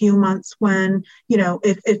them in a few months when,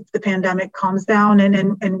 if the pandemic calms down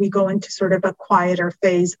and we go into sort of a quieter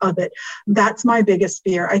phase of it. That's my biggest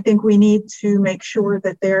fear. I think we need to make sure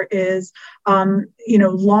that there is,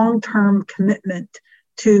 long-term commitment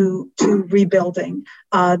to rebuilding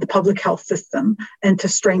the public health system and to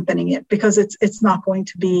strengthening it, because it's not going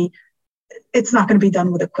to be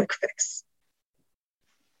done with a quick fix.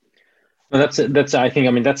 No, that's I think,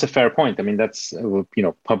 I mean, that's a fair point. I mean, that's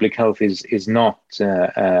public health is not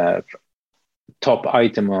top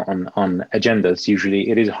item on agendas. Usually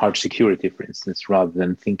it is hard security, for instance, rather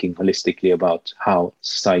than thinking holistically about how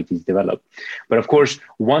societies develop. But of course,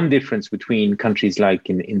 one difference between countries like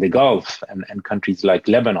in the Gulf and countries like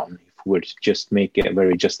Lebanon, if we were to just make a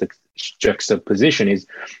very just juxtaposition, is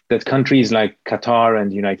that countries like Qatar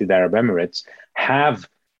and United Arab Emirates have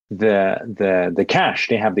the cash,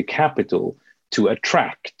 they have the capital to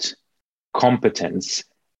attract competence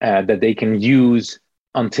that they can use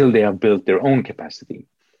until they have built their own capacity.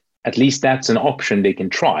 At least that's an option they can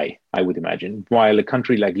try, I would imagine, while a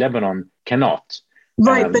country like Lebanon cannot.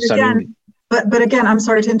 Right, but again, I'm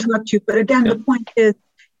sorry to interrupt you, but again, yeah. The point is,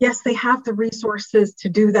 yes, they have the resources to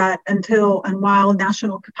do that until and while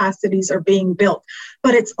national capacities are being built.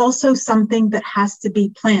 But it's also something that has to be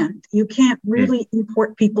planned. You can't really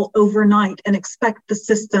import people overnight and expect the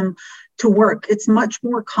system to work. It's much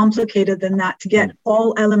more complicated than that to get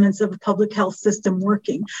all elements of a public health system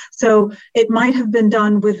working. So it might have been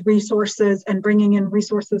done with resources and bringing in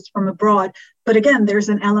resources from abroad. But again, there's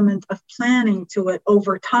an element of planning to it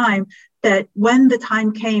over time, that when the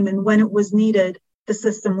time came and when it was needed, the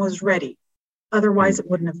system was ready. Otherwise, it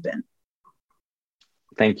wouldn't have been.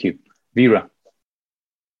 Thank you. Vera.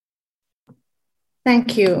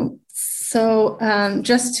 Thank you. So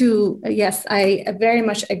yes, I very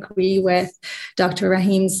much agree with Dr.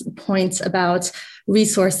 Rahim's points about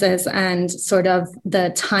resources and sort of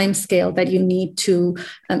the time scale that you need to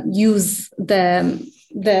use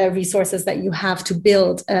the resources that you have to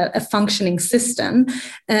build a functioning system.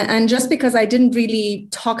 And just because I didn't really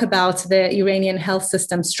talk about the Iranian health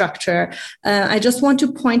system structure, I just want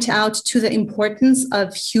to point out to the importance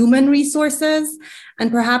of human resources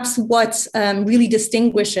and perhaps what really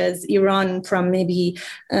distinguishes Iran from maybe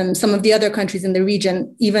some of the other countries in the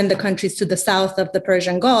region, even the countries to the south of the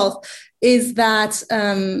Persian Gulf, is that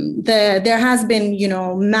there has been,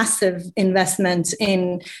 massive investment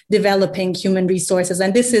in developing human resources.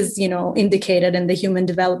 And this is, indicated in the Human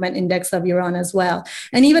Development Index of Iran as well.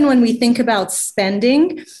 And even when we think about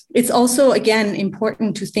spending, it's also, again,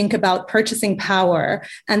 important to think about purchasing power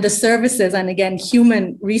and the services and, again,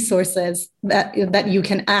 human resources that you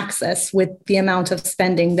can access with the amount of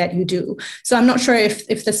spending that you do. So I'm not sure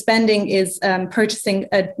if the spending is purchasing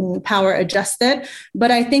power adjusted,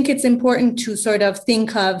 but I think it's important to sort of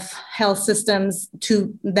think of health systems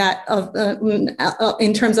to that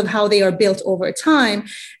in terms of how they are built over time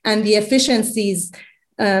and the efficiencies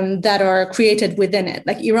that are created within it.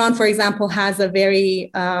 Like Iran, for example, has a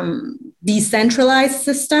very decentralized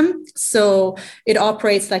system. So it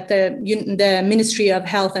operates like the Ministry of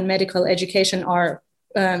Health and Medical Education are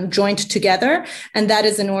joined together. And that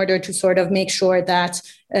is in order to sort of make sure that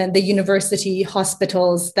the university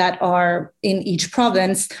hospitals that are in each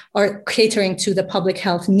province are catering to the public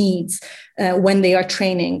health needs when they are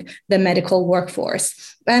training the medical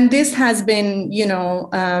workforce. And this has been,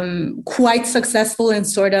 quite successful in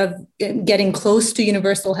sort of getting close to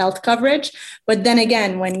universal health coverage. But then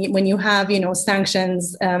again, when you have,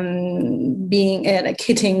 sanctions being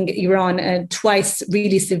hitting Iran twice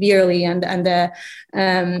really severely and the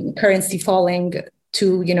currency falling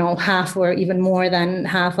to half or even more than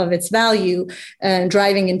half of its value,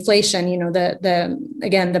 driving inflation,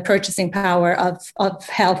 the purchasing power of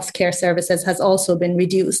healthcare services has also been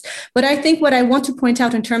reduced. But I think what I want to point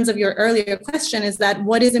out in terms of your earlier question is that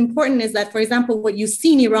what is important is that, for example, what you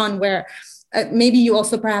see in Iran, where maybe you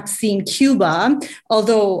also perhaps see in Cuba,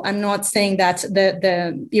 although I'm not saying that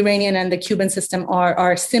the Iranian and the Cuban system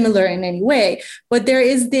are similar in any way, but there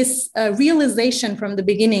is this realization from the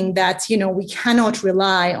beginning that, we cannot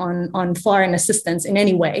rely on foreign assistance in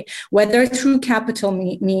any way, whether through capital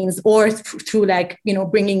means or through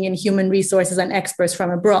bringing in human resources and experts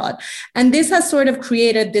from abroad. And this has sort of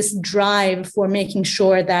created this drive for making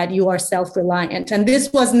sure that you are self-reliant. And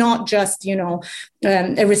this was not just,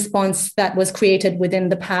 a response that was created within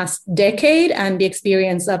the past decade and the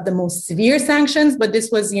experience of the most severe sanctions, but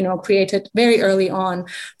this was, created very early on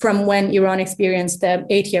from when Iran experienced the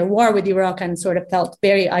 8-year war with Iraq and sort of felt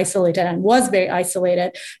very isolated and was very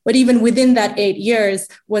isolated. But even within that 8 years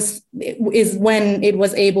is when it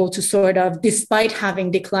was able to sort of, despite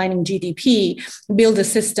having declining GDP, build a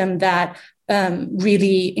system that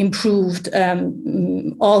really improved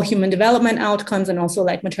all human development outcomes and also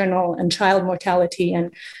like maternal and child mortality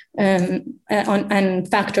and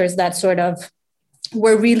factors that sort of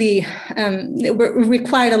were really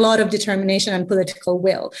required a lot of determination and political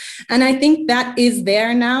will. And I think that is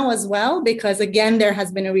there now as well, because again, there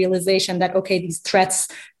has been a realization that, okay, these threats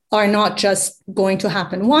are not just going to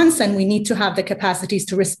happen once, and we need to have the capacities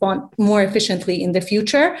to respond more efficiently in the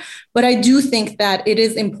future. But I do think that it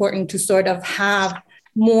is important to sort of have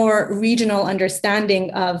more regional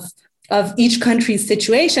understanding of each country's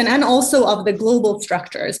situation and also of the global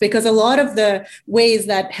structures, because a lot of the ways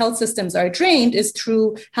that health systems are drained is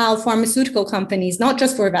through how pharmaceutical companies, not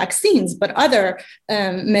just for vaccines, but other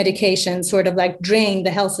medications sort of like drain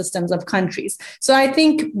the health systems of countries. So I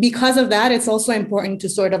think because of that, it's also important to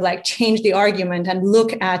sort of like change the argument and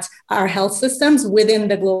look at our health systems within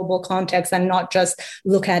the global context and not just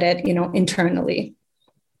look at it, internally.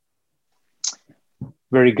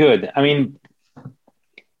 Very good. I mean,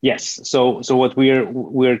 yes. So what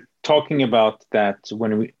we're talking about, that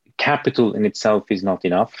when capital in itself is not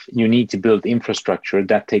enough, you need to build infrastructure.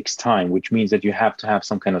 That takes time, which means that you have to have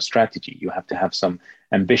some kind of strategy. You have to have some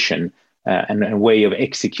ambition and a way of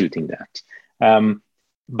executing that.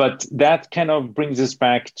 But that kind of brings us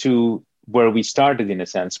back to where we started, in a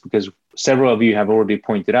sense, because several of you have already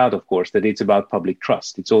pointed out, of course, that it's about public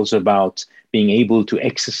trust. It's also about being able to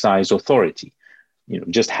exercise authority.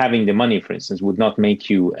 Just having the money, for instance, would not make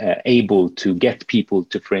you able to get people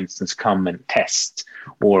to, for instance, come and test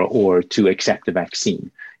or to accept the vaccine.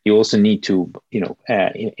 You also need to,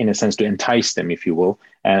 in a sense, to entice them, if you will,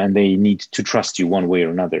 and they need to trust you one way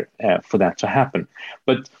or another for that to happen.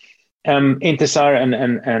 But Intisar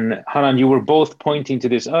and Hanan, you were both pointing to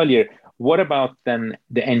this earlier. What about then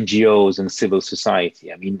the NGOs and civil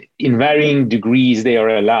society? I mean, in varying degrees, they are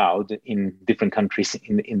allowed in different countries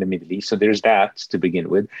in the Middle East. So there's that to begin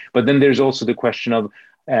with. But then there's also the question of,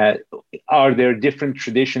 are there different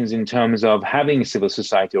traditions in terms of having civil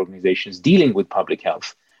society organizations dealing with public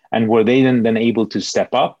health? And were they then able to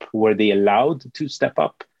step up? Were they allowed to step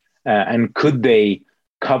up? And could they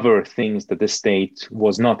cover things that the state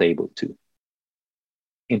was not able to?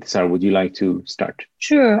 Intisar, would you like to start?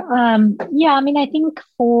 Sure. Yeah, I mean, I think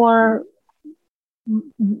I'll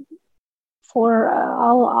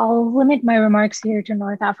limit my remarks here to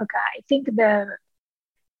North Africa. I think the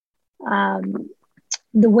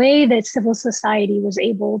way that civil society was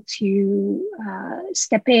able to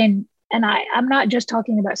step in, and I'm not just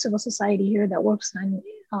talking about civil society here that works on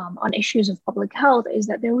issues of public health, is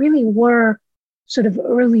that there really were sort of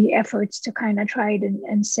early efforts to kind of try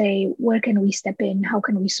and say, where can we step in? How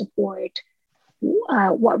can we support?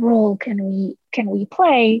 What role can we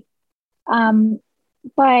play?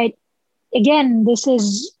 But again, this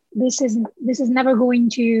is never going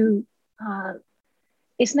to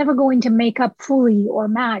it's never going to make up fully or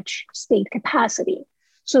match state capacity.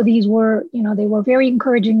 So these were, they were very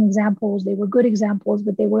encouraging examples. They were good examples,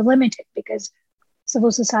 but they were limited because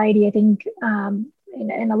civil society, I think,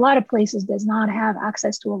 in a lot of places does not have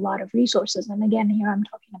access to a lot of resources. And again, here I'm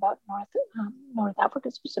talking about North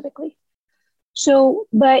Africa specifically. So,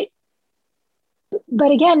 but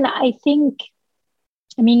again, I think,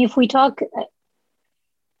 if we talk,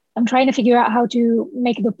 I'm trying to figure out how to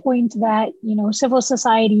make the point that, civil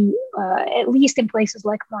society, at least in places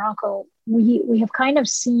like Morocco, we have kind of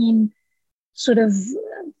seen sort of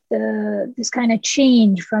this kind of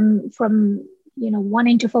change from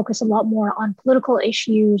wanting to focus a lot more on political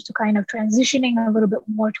issues to kind of transitioning a little bit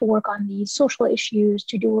more to work on these social issues,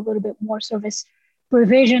 to do a little bit more service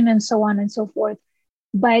provision and so on and so forth.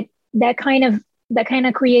 But that kind of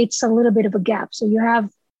creates a little bit of a gap. So you have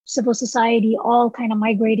civil society all kind of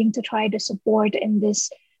migrating to try to support in this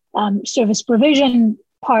service provision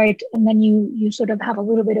part, and then you sort of have a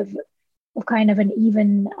little bit of kind of an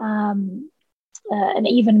even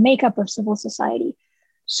makeup of civil society.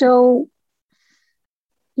 So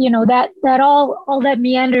that all that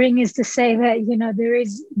meandering is to say that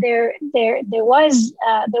there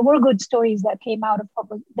were good stories that came out of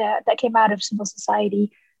that came out of civil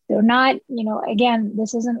society. They're not, again,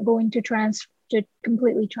 this isn't going to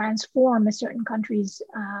completely transform a certain country's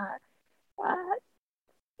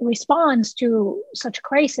response to such a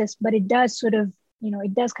crisis, but it does sort of,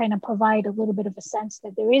 it does kind of provide a little bit of a sense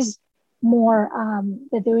that there is more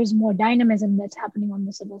dynamism that's happening on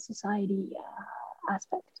the civil society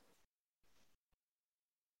aspect.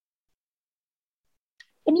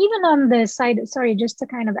 And even on the side, sorry, just to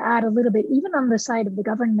kind of add a little bit, even on the side of the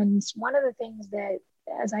governments, one of the things that,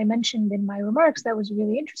 as I mentioned in my remarks, that was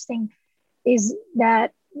really interesting is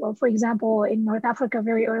that, well, for example, in North Africa,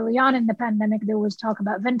 very early on in the pandemic, there was talk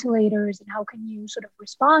about ventilators and how can you sort of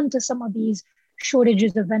respond to some of these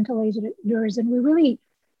shortages of ventilators. And we really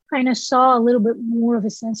kind of saw a little bit more of a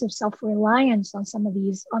sense of self-reliance on some of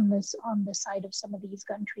these, on the side of some of these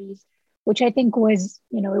countries, which I think was,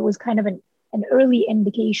 it was kind of an early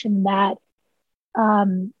indication that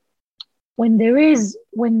when there is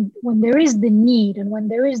the need and when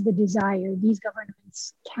there is the desire, these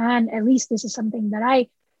governments can, at least this is something that I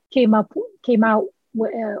came out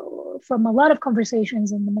from a lot of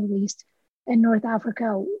conversations in the Middle East and North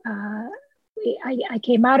Africa. I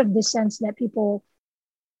came out of this sense that people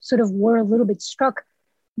sort of were a little bit struck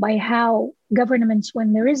by how governments,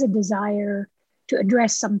 when there is a desire to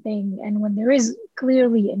address something and when there is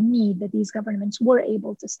clearly a need, that these governments were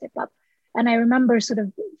able to step up. And I remember sort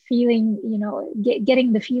of feeling,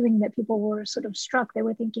 getting the feeling that people were sort of struck. They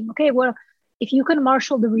were thinking, okay, well, if you can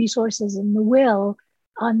marshal the resources and the will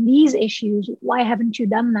on these issues, why haven't you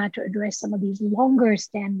done that to address some of these longer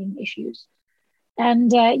standing issues?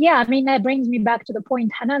 And that brings me back to the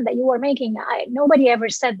point, Hanan, that you were making. Nobody ever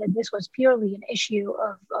said that this was purely an issue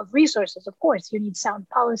of resources. Of course, you need sound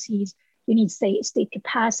policies, you need state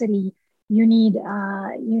capacity, you need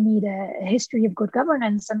a history of good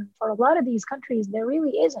governance. And for a lot of these countries, there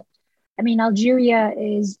really isn't. I mean, Algeria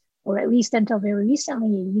is, or at least until very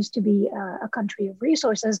recently, it used to be a country of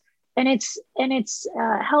resources, and its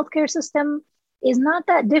healthcare system is not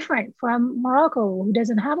that different from Morocco, who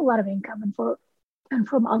doesn't have a lot of income, and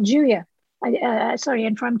from Algeria,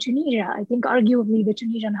 and from Tunisia. I think arguably the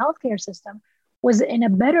Tunisian healthcare system was in a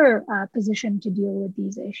better position to deal with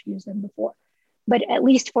these issues than before. But at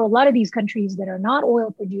least for a lot of these countries that are not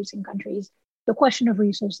oil producing countries, the question of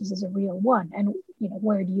resources is a real one. And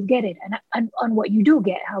where do you get it? And on what you do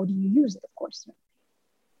get, how do you use it, of course?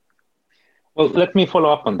 Well, let me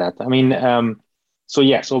follow up on that. I mean, so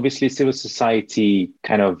yes, obviously civil society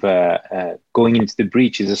kind of going into the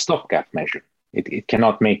breach is a stopgap measure. It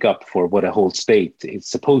cannot make up for what a whole state is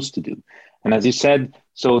supposed to do. And as you said,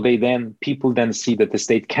 so people then see that the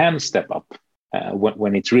state can step up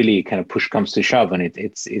when it's really kind of push comes to shove and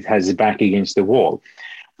it has its back against the wall.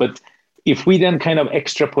 But if we then kind of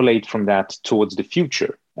extrapolate from that towards the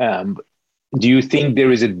future, do you think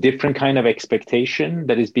there is a different kind of expectation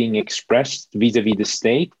that is being expressed vis-a-vis the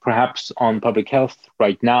state, perhaps on public health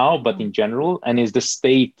right now, but in general? And is the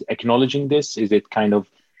state acknowledging this? Is it kind of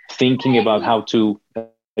thinking about how to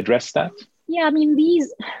address that? Yeah, I mean,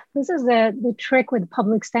 this is the trick with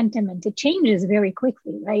public sentiment. It changes very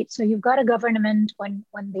quickly, right? So you've got a government when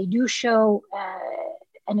they do show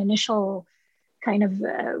an initial kind of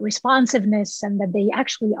responsiveness and that they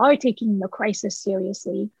actually are taking the crisis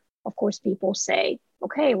seriously. Of course, people say,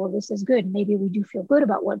 okay, well, this is good. Maybe we do feel good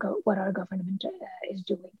about what our government is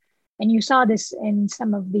doing. And you saw this in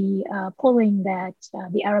some of the polling that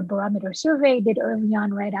the Arab Barometer survey did early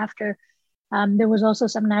on, right after. There was also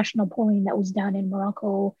some national polling that was done in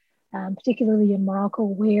Morocco, particularly in Morocco,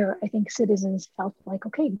 where I think citizens felt like,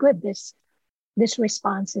 okay, good, this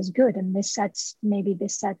response is good. And this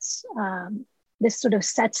sort of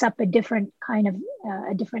sets up a different kind of,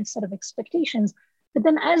 a different set of expectations. But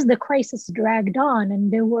then as the crisis dragged on,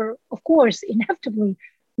 and there were, of course, inevitably,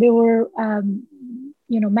 there were,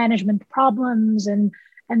 management problems and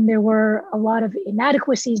there were a lot of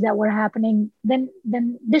inadequacies that were happening, then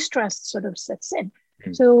distrust sort of sets in.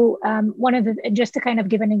 Mm-hmm. So just to kind of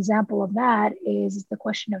give an example of that is the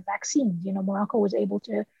question of vaccines. Morocco was able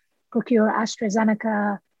to procure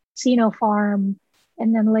AstraZeneca, Sinopharm,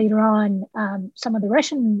 and then later on some of the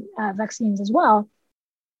Russian vaccines as well.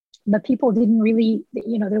 But people didn't really,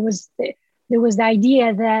 there was the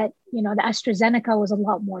idea that, the AstraZeneca was a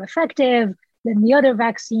lot more effective than the other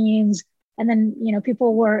vaccines. And then,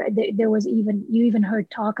 people you even heard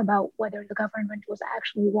talk about whether the government was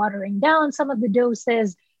actually watering down some of the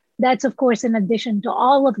doses. That's, of course, in addition to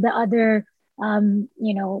all of the other,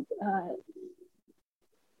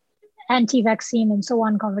 anti-vaccine and so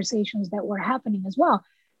on conversations that were happening as well.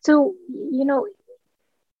 So,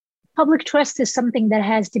 public trust is something that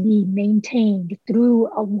has to be maintained through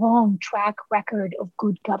a long track record of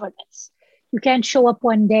good governance. You can't show up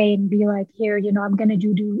one day and be like, here, I'm going to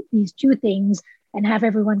do these two things and have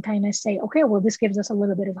everyone kind of say, okay, well, this gives us a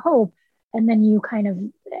little bit of hope. And then you kind of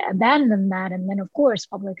abandon that. And then, of course,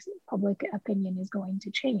 public opinion is going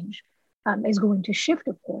to change, is going to shift,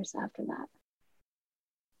 of course, after that.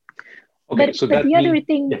 Okay, but the other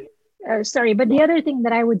thing, the other thing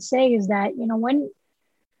that I would say is that,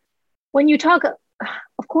 when you talk,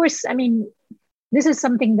 of course, I mean, this is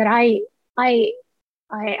something that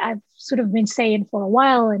I've sort of been saying for a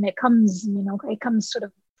while, and it comes sort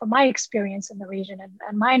of from my experience in the region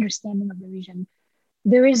and my understanding of the region.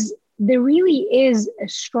 There really is a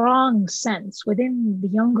strong sense within the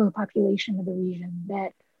younger population of the region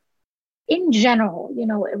that in general,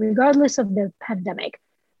 regardless of the pandemic,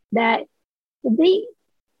 that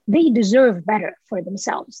they deserve better for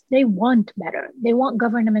themselves. They want better. They want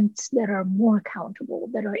governments that are more accountable,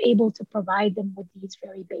 that are able to provide them with these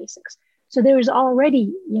very basics. So there is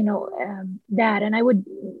already, that, and I would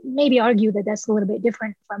maybe argue that that's a little bit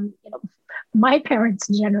different from, my parents'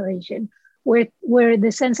 generation, where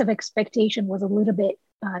the sense of expectation was a little bit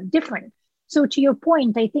different. So to your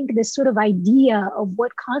point, I think this sort of idea of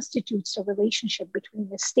what constitutes a relationship between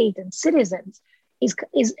the state and citizens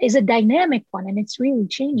is a dynamic one, and it's really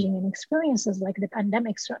changing. And experiences like the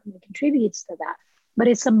pandemic certainly contributes to that, but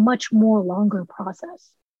it's a much more longer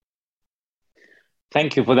process.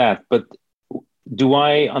 Thank you for that. But do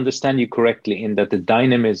I understand you correctly in that the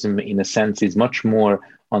dynamism, in a sense, is much more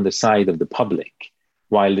on the side of the public,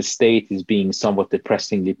 while the state is being somewhat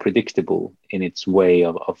depressingly predictable in its way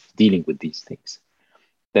of dealing with these things?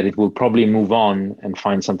 That it will probably move on and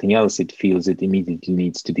find something else it feels it immediately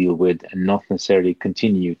needs to deal with, and not necessarily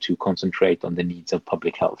continue to concentrate on the needs of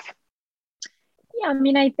public health. Yeah, I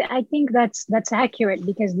mean, I think that's accurate,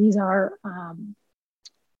 because these are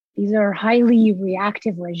highly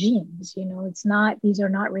reactive regimes. These are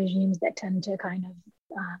not regimes that tend to kind of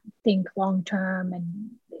think long term,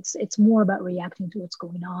 and it's more about reacting to what's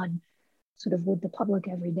going on sort of with the public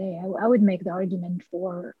every day. I would make the argument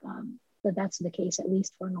for that's the case, at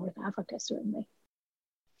least for North Africa, certainly.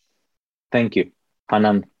 Thank you.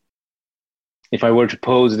 Hanan, if I were to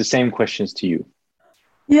pose the same questions to you.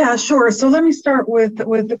 Yeah, sure. So let me start with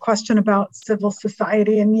the question about civil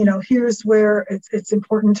society. And, here's where it's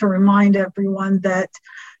important to remind everyone that,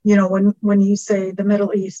 when you say the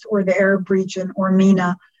Middle East or the Arab region or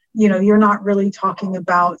MENA, you're not really talking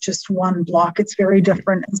about just one block. It's very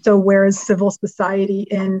different. And so whereas civil society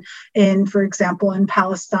in, for example, in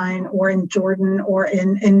Palestine or in Jordan or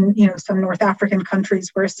in some North African countries,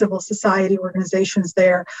 where civil society organizations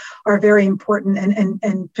there are very important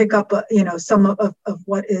and pick up, some of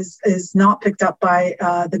what is not picked up by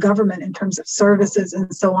the government in terms of services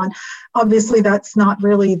and so on. Obviously, that's not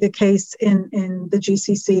really the case in the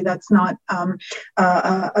GCC. That's not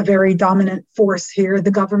a very dominant force here.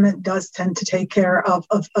 The government does tend to take care of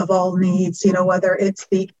all needs, whether it's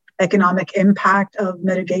the economic impact of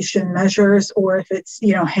mitigation measures, or if it's,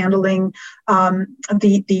 handling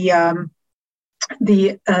the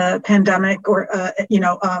pandemic, or,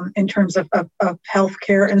 in terms of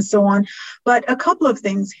healthcare and so on. But a couple of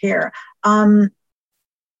things here.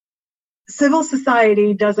 Civil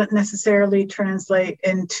society doesn't necessarily translate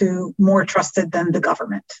into more trusted than the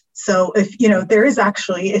government. So if, there is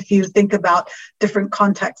actually, if you think about different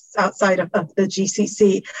contexts outside of the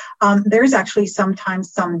GCC, there's actually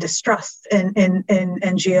sometimes some distrust in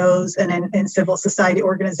NGOs and in civil society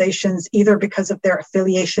organizations, either because of their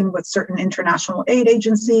affiliation with certain international aid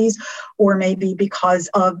agencies, or maybe because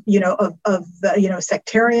of the,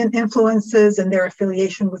 sectarian influences and their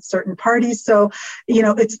affiliation with certain parties. So,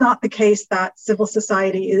 it's not the case that civil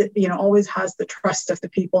society, always has the trust of the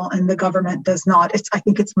people and the government does not. I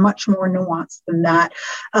think it's much more nuanced than that.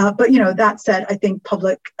 But, that said, I think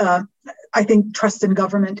I think trust in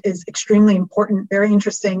government is extremely important. Very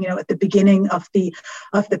interesting. At the beginning of the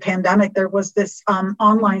pandemic, there was this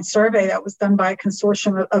online survey that was done by a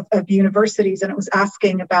consortium of universities, and it was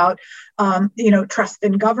asking about trust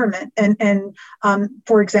in government. And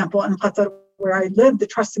for example, in Qatar, where I lived, the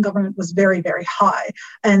trust in government was very, very high.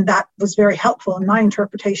 And that was very helpful in my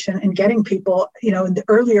interpretation in getting people, in the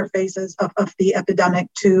earlier phases of the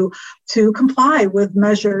epidemic to comply with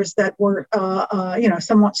measures that were,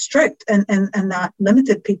 somewhat strict and that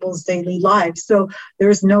limited people's daily lives. So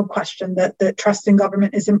there's no question that the trust in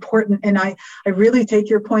government is important. And I really take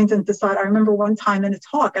your point and decide. I remember one time in a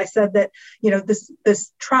talk, I said that,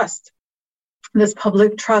 this trust, this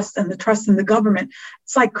public trust and the trust in the government,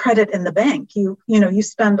 it's like credit in the bank. You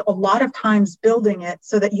spend a lot of times building it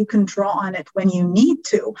so that you can draw on it when you need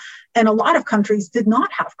to. And a lot of countries did not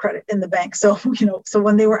have credit in the bank. So, so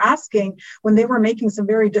when they were making some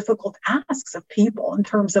very difficult asks of people in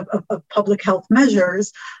terms of public health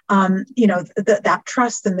measures, that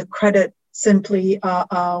trust and the credit simply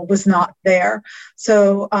was not there.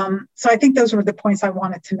 So I think those were the points I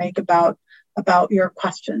wanted to make about your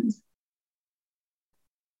questions.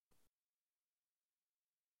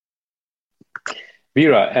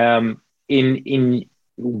 Vera, in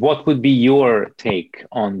what would be your take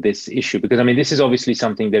on this issue? Because this is obviously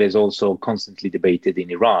something that is also constantly debated in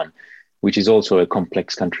Iran, which is also a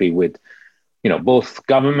complex country with, both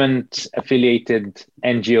government affiliated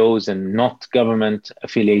NGOs and not government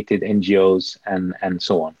affiliated NGOs and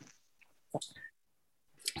so on.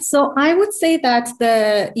 So I would say that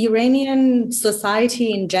the Iranian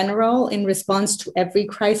society in general, in response to every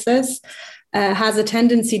crisis, has a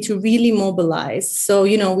tendency to really mobilize. So,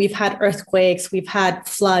 we've had earthquakes, we've had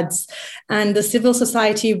floods, and the civil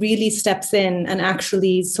society really steps in and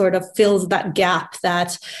actually sort of fills that gap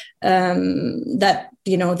that that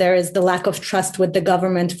there is the lack of trust with the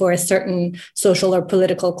government for a certain social or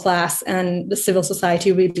political class, and the civil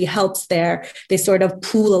society really helps there. They sort of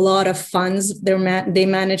pool a lot of funds. They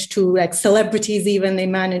manage to, like celebrities even, they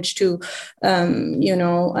manage to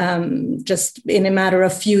just in a matter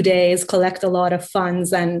of few days collect a lot of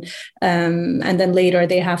funds, and then later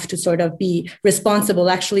they have to sort of be responsible.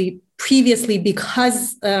 Actually, previously,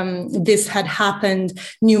 because this had happened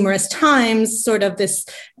numerous times, sort of this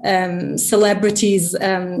celebrities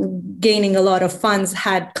gaining a lot of funds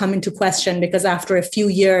had come into question, because after a few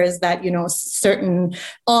years that, certain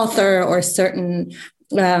author or certain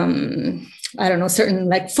certain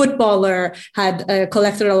like footballer had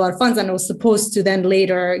collected a lot of funds and was supposed to then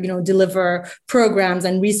later, deliver programs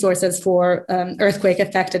and resources for earthquake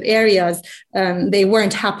affected areas. They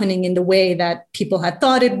weren't happening in the way that people had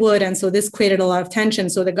thought it would. And so this created a lot of tension.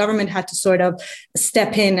 So the government had to sort of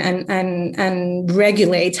step in and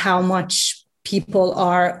regulate how much people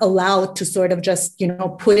are allowed to sort of just,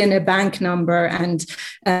 put in a bank number and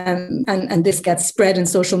this gets spread in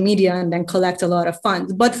social media and then collect a lot of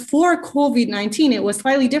funds. But for COVID-19, it was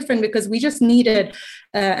slightly different, because we just needed,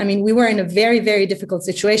 we were in a very, very difficult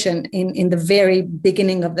situation in the very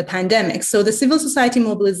beginning of the pandemic. So the civil society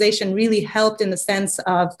mobilization really helped in the sense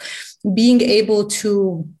of being able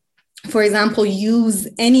to, for example, use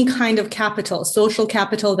any kind of capital, social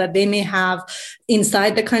capital that they may have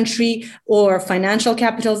inside the country, or financial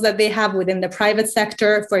capitals that they have within the private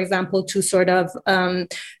sector, for example, to sort of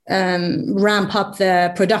ramp up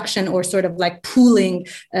the production, or sort of like pooling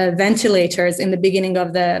ventilators in the beginning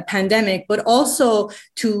of the pandemic, but also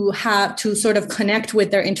to sort of connect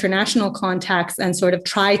with their international contacts and sort of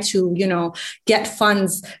try to, get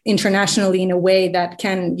funds internationally in a way that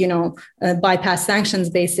can, bypass sanctions,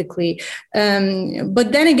 basically.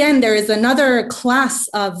 But then again, there is another class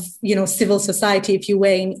of, civil society, if you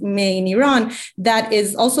may, in Iran, that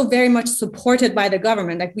is also very much supported by the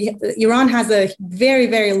government. Like Iran has a very,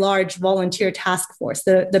 very large volunteer task force,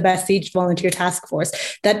 the Basij volunteer task force,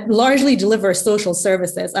 that largely delivers social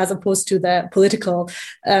services, as opposed to the political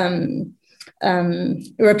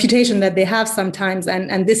reputation that they have sometimes,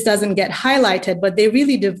 and this doesn't get highlighted, but they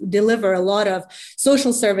really deliver a lot of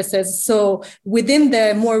social services. So within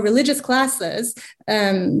the more religious classes,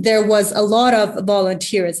 there was a lot of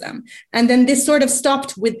volunteerism, and then this sort of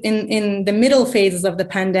stopped in the middle phases of the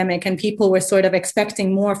pandemic, and people were sort of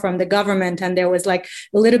expecting more from the government, and there was like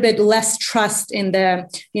a little bit less trust in the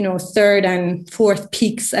third and fourth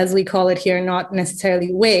peaks, as we call it here, not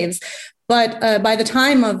necessarily waves. But by the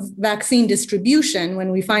time of vaccine distribution,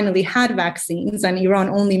 when we finally had vaccines, and Iran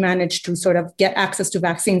only managed to sort of get access to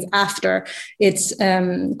vaccines after it's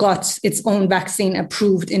got its own vaccine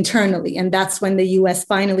approved internally. And that's when the US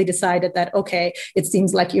finally decided that, okay, it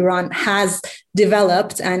seems like Iran has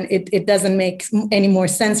developed, and it doesn't make any more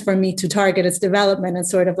sense for me to target its development and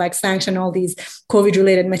sort of like sanction all these COVID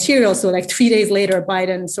related materials. So like 3 days later,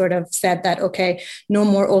 Biden sort of said that, okay, no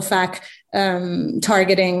more OFAC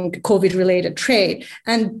targeting COVID-related trade.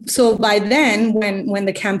 And so by then, when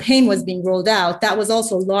the campaign was being rolled out, that was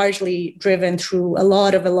also largely driven through a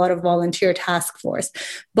lot of volunteer task force.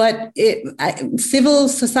 But civil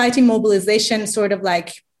society mobilization sort of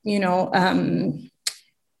like,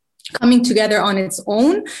 coming together on its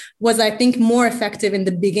own was, I think, more effective in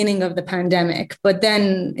the beginning of the pandemic. But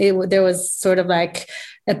then there was sort of like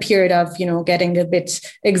a period of, getting a bit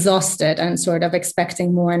exhausted and sort of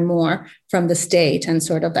expecting more and more from the state and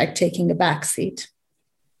sort of like taking a backseat.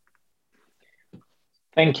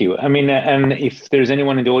 Thank you. And if there's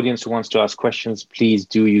anyone in the audience who wants to ask questions, please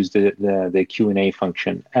do use the Q&A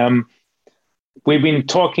function. We've been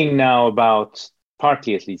talking now about,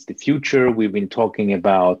 partly at least, the future. We've been talking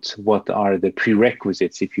about what are the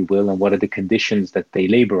prerequisites, if you will, and what are the conditions that they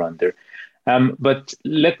labor under. But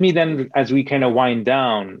let me then, as we kind of wind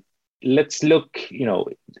down, let's look,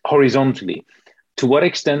 horizontally. To what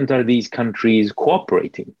extent are these countries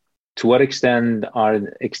cooperating? To what extent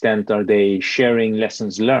are they sharing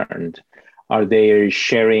lessons learned? Are they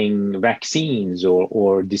sharing vaccines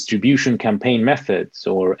or distribution campaign methods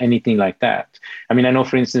or anything like that? I know,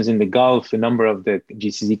 for instance, in the Gulf, a number of the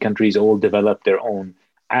GCC countries all developed their own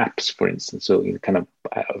apps, for instance. So kind of,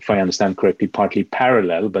 if I understand correctly, partly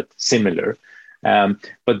parallel, but similar.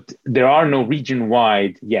 But there are no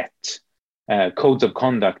region-wide yet codes of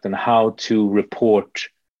conduct on how to report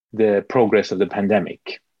the progress of the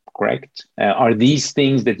pandemic. Correct? Are these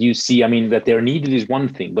things that you see, that they're needed is one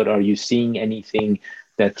thing, but are you seeing anything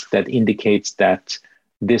that indicates that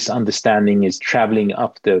this understanding is traveling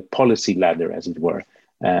up the policy ladder, as it were,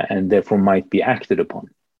 and therefore might be acted upon?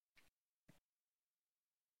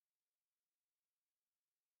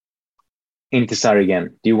 Intisar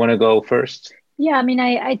again. Do you want to go first? Yeah, I mean,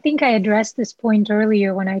 I think I addressed this point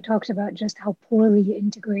earlier when I talked about just how poorly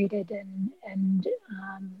integrated and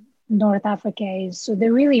North Africa is. So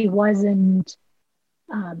there wasn't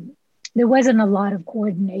a lot of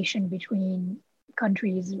coordination between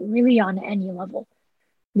countries really on any level.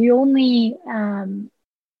 The only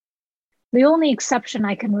exception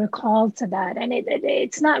I can recall to that, and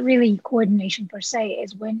it's not really coordination per se,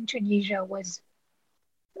 is when Tunisia was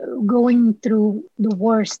going through the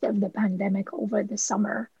worst of the pandemic over the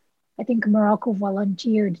summer. I think Morocco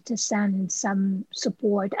volunteered to send some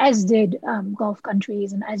support, as did Gulf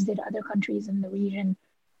countries and as did other countries in the region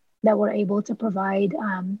that were able to provide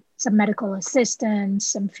some medical assistance,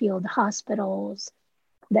 some field hospitals,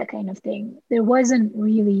 that kind of thing. There wasn't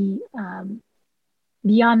really,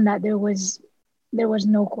 beyond that, there was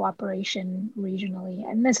no cooperation regionally.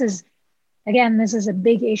 And this is a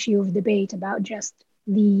big issue of debate about just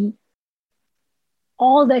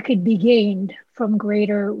all that could be gained from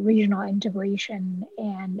greater regional integration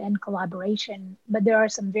and collaboration. But there are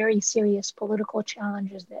some very serious political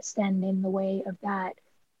challenges that stand in the way of that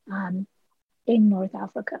in North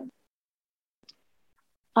Africa.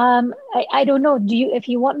 I don't know. If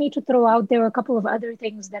you want me to throw out there a couple of other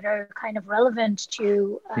things that are kind of relevant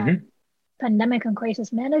to pandemic and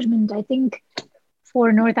crisis management, I think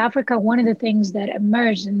for North Africa, one of the things that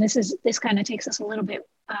emerged, and this kind of takes us a little bit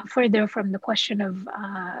further from the question of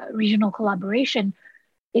regional collaboration,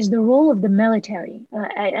 is the role of the military.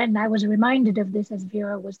 And I was reminded of this as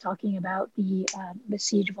Vera was talking about the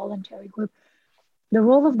Siege Voluntary Group. The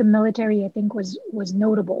role of the military, I think, was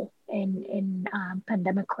notable in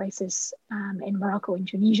pandemic crisis in Morocco, in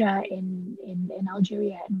Tunisia, in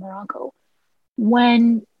Algeria, and Morocco.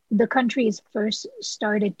 When the countries first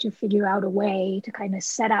started to figure out a way to kind of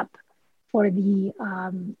set up for the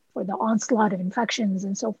onslaught of infections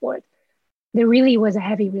and so forth, there really was a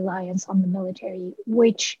heavy reliance on the military,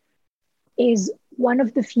 which is one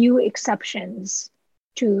of the few exceptions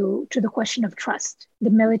to the question of trust. The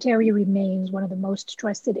military remains one of the most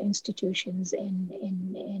trusted institutions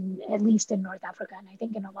in at least in North Africa, and I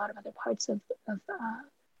think in a lot of other parts of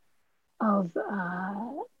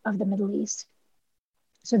the Middle East.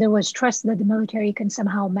 So there was trust that the military can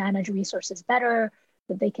somehow manage resources better,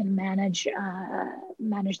 that they can manage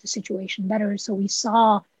the situation better. So we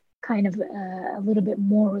saw kind of a little bit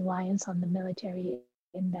more reliance on the military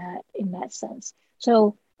in that sense.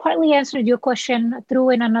 So partly answered your question,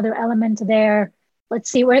 threw in another element there.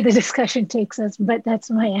 Let's see where the discussion takes us, but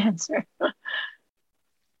that's my answer.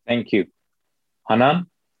 Thank you. Hanan?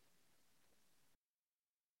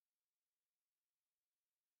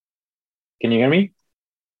 Can you hear me?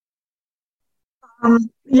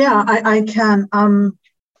 Yeah, I can. I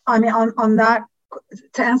mean, on that,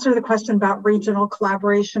 to answer the question about regional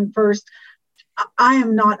collaboration first, I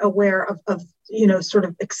am not aware of sort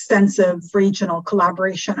of extensive regional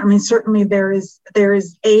collaboration. I mean, certainly there is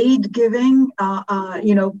aid giving,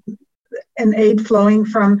 and aid flowing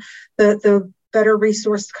from the better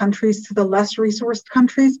resourced countries to the less resourced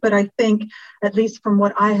countries. But I think, at least from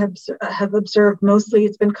what I have observed, mostly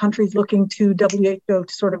it's been countries looking to WHO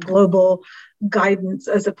to sort of global guidance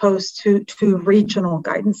as opposed to regional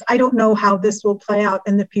guidance. I don't know how this will play out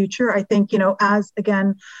in the future. I think,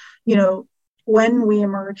 when we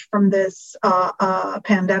emerge from this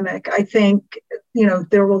pandemic, I think,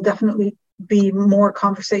 there will definitely be more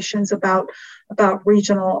conversations about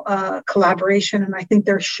regional collaboration, and I think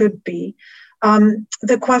there should be.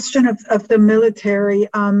 The question of the military,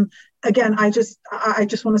 again, I just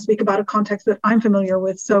want to speak about a context that I'm familiar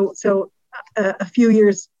with. So a few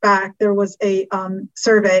years back, there was a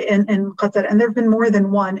survey in Qatar, and there have been more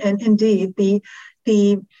than one. And indeed,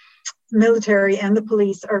 the military and the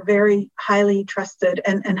police are very highly trusted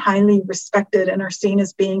and highly respected and are seen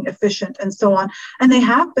as being efficient and so on. And they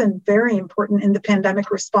have been very important in the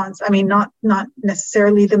pandemic response. I mean, not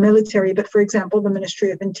necessarily the military, but for example, the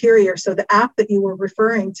Ministry of Interior. So the app that you were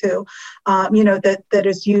referring to, that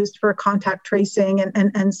is used for contact tracing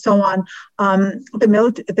and so on.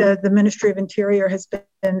 The Ministry of Interior has been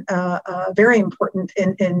very important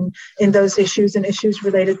in those issues and issues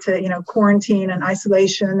related to quarantine and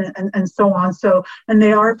isolation and so on. So, and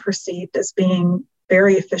they are perceived as being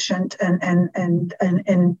very efficient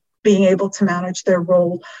and being able to manage their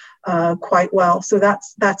role quite well. So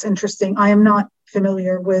that's interesting. I am not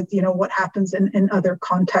familiar with what happens in other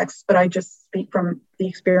contexts, but I just speak from the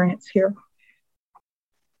experience here.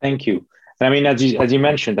 Thank you. I mean, as you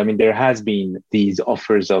mentioned, I mean, there has been these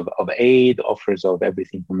offers of aid, offers of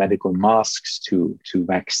everything from medical masks to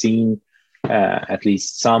vaccine, at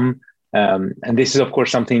least some. And this is, of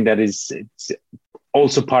course, something that is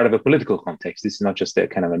also part of a political context. This is not just a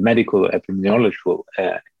kind of a medical epidemiological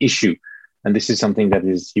issue. And this is something that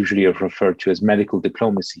is usually referred to as medical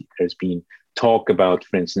diplomacy. There's been talk about,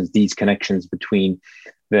 for instance, these connections between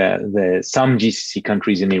some GCC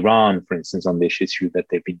countries in Iran, for instance, on this issue, that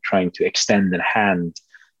they've been trying to extend a hand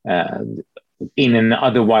in an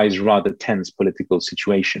otherwise rather tense political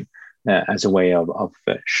situation as a way of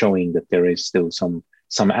showing that there is still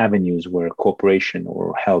some avenues where cooperation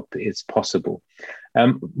or help is possible.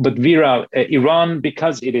 But Vera, Iran,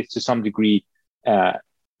 because it is to some degree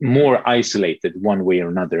more isolated one way or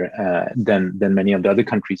another than many of the other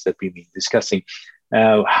countries that we've been discussing,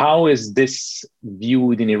 how is this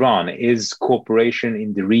viewed in Iran? Is cooperation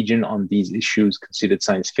in the region on these issues considered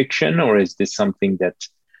science fiction, or is this something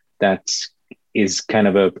that is kind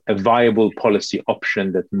of a viable policy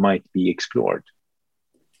option that might be explored?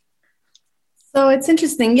 So it's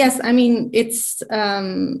interesting. Yes, I mean, it's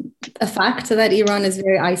a fact that Iran is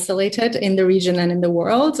very isolated in the region and in the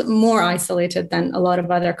world, more isolated than a lot of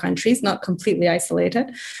other countries, not completely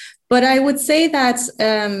isolated. But I would say that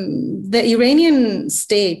the Iranian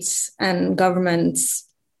states and governments,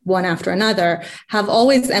 one after another, have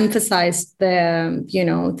always emphasized the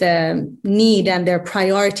need and their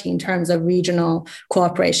priority in terms of regional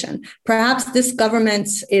cooperation. Perhaps this government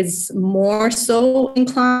is more so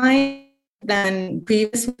inclined than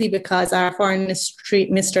previously because our foreign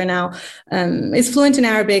minister now is fluent in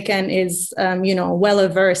Arabic and is, well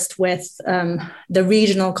versed with the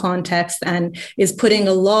regional context and is putting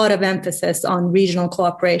a lot of emphasis on regional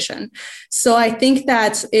cooperation. So I think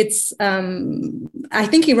that I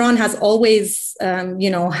think Iran has always,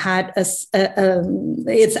 had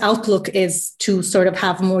its outlook is to sort of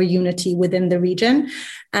have more unity within the region,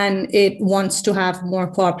 and it wants to have more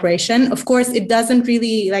cooperation. Of course, it doesn't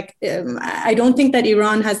really I don't think that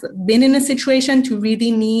Iran has been in a situation to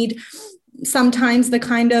really need sometimes the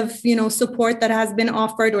kind of support that has been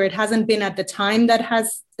offered, or it hasn't been at the time that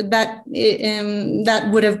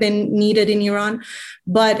would have been needed in Iran.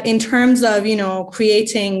 But in terms of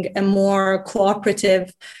creating a more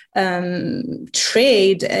cooperative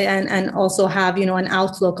trade and also have an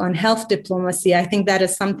outlook on health diplomacy, I think that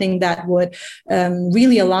is something that would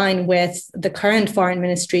really align with the current foreign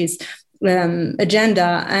ministry's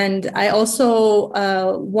agenda. And I also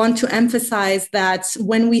want to emphasize that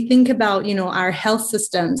when we think about our health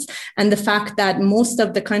systems and the fact that most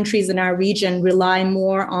of the countries in our region rely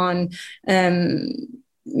more on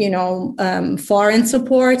foreign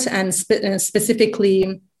support and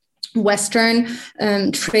specifically Western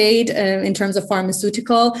trade in terms of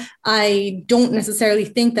pharmaceutical, I don't necessarily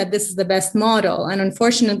think that this is the best model. And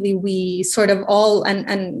unfortunately, we sort of all,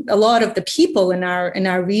 and a lot of the people in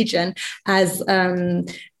our region, as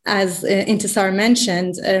Intisar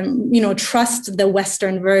mentioned, trust the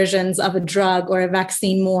Western versions of a drug or a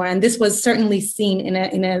vaccine more. And this was certainly seen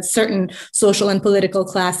in a certain social and political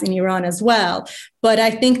class in Iran as well. But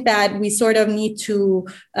I think that we sort of need to,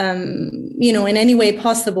 in any way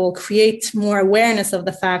possible, create more awareness of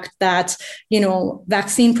the fact that,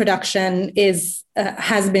 vaccine production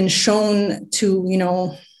has been shown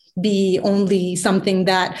to, be only something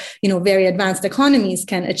that, very advanced economies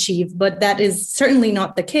can achieve. But that is certainly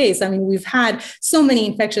not the case. I mean, we've had so many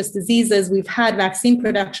infectious diseases. We've had vaccine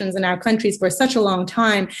productions in our countries for such a long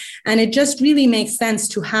time. And it just really makes sense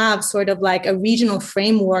to have sort of like a regional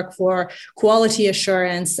framework for quality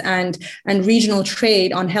assurance and regional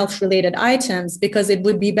trade on health-related items, because it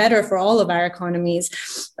would be better for all of our economies.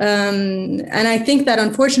 And I think that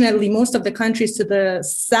unfortunately, most of the countries to the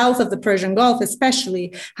south of the Persian Gulf,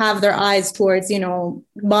 especially, have their eyes towards,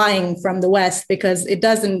 buying from the West because it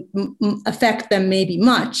doesn't affect them maybe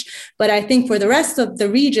much. But I think for the rest of the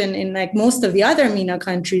region, in like most of the other MENA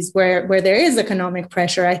countries where there is economic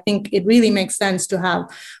pressure, I think it really makes sense to have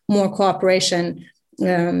more cooperation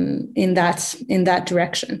in that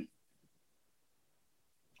direction.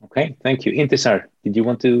 Okay, thank you. Intisar, did you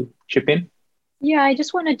want to chip in? Yeah, I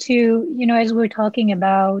just wanted to, as we're talking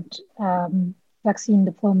about vaccine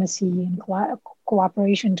diplomacy and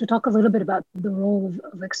cooperation, to talk a little bit about the role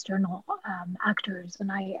of external actors.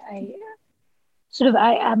 And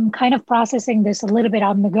I'm kind of processing this a little bit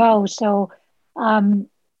on the go. So, when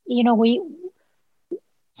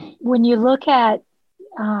you look at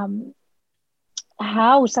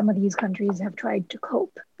how some of these countries have tried to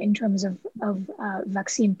cope in terms of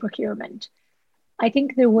vaccine procurement, I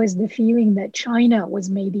think there was the feeling that China was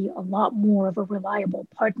maybe a lot more of a reliable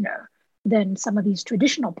partner than some of these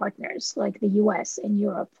traditional partners like the US and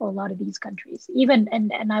Europe for a lot of these countries. Even,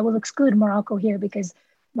 and I will exclude Morocco here because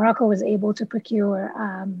Morocco was able to procure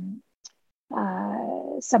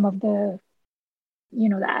some of the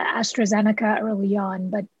the AstraZeneca early on,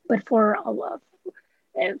 but for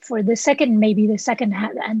the second, maybe the second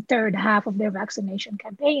and third half of their vaccination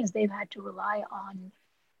campaigns, they've had to rely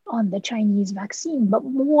on the Chinese vaccine. But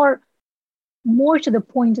more to the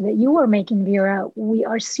point that you were making, Vera, we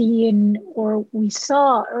are seeing, or we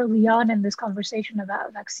saw early on in this conversation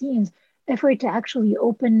about vaccines, effort to actually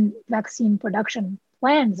open vaccine production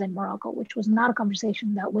plans in Morocco, which was not a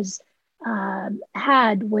conversation that was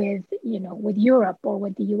had with Europe or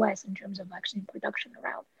with the US in terms of vaccine production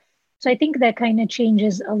around. So I think that kind of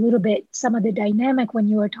changes a little bit some of the dynamic when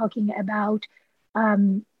you are talking about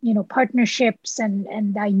partnerships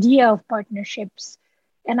and the idea of partnerships.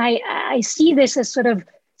 And I see this as sort of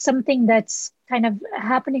something that's kind of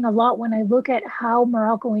happening a lot when I look at how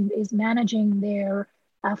Morocco is managing their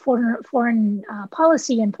foreign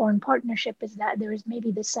policy and foreign partnership, is that there is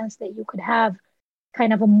maybe the sense that you could have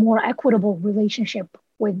kind of a more equitable relationship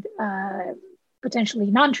with potentially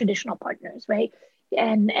non-traditional partners, right?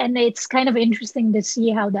 And it's kind of interesting to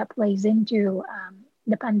see how that plays into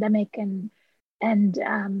the pandemic and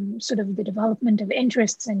sort of the development of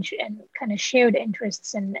interests and kind of shared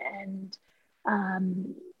interests and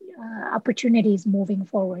opportunities moving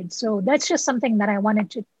forward. So that's just something that I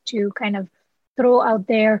wanted to kind of throw out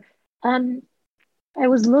there. I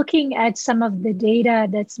was looking at some of the data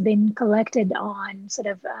that's been collected on sort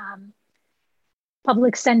of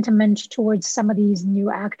public sentiment towards some of these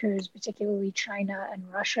new actors, particularly China and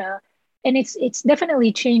Russia. And it's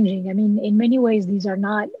definitely changing. I mean, in many ways, these are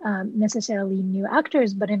not necessarily new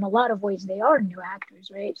actors, but in a lot of ways, they are new actors,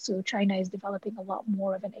 right? So China is developing a lot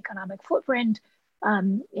more of an economic footprint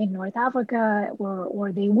in North Africa,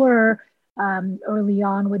 or they were early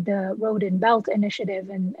on with the Road and Belt Initiative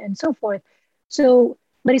and so forth. So,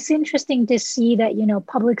 but it's interesting to see that,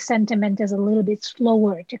 public sentiment is a little bit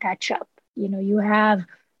slower to catch up. You have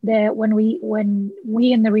when we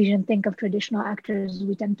in the region think of traditional actors,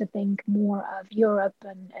 we tend to think more of Europe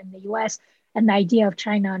and the US, and the idea of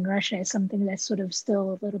China and Russia is something that's sort of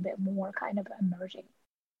still a little bit more kind of emerging.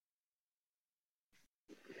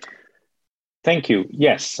 Thank you.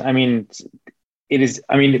 Yes, I mean, it is.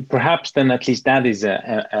 I mean, perhaps then at least that is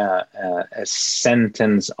a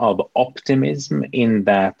sentence of optimism, in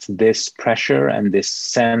that this pressure and this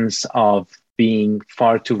sense of being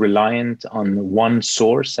far too reliant on one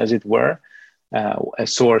source, as it were, a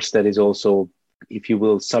source that is also, if you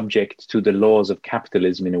will, subject to the laws of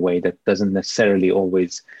capitalism in a way that doesn't necessarily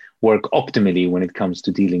always work optimally when it comes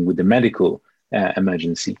to dealing with the medical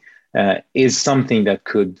emergency, is something that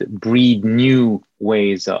could breed new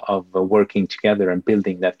ways of working together and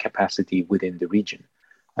building that capacity within the region.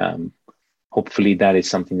 Hopefully that is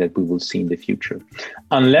something that we will see in the future.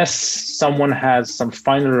 Unless someone has some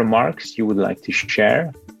final remarks you would like to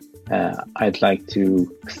share, I'd like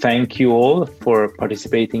to thank you all for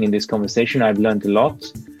participating in this conversation. I've learned a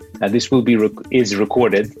lot. This will be is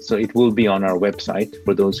recorded, so it will be on our website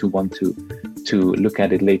for those who want to look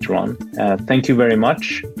at it later on. Thank you very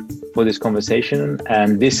much for this conversation.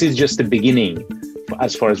 And this is just the beginning,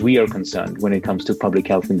 as far as we are concerned, when it comes to public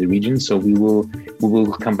health in the region. So we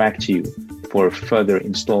will come back to you for further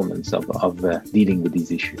installments of dealing with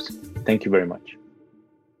these issues. Thank you very much.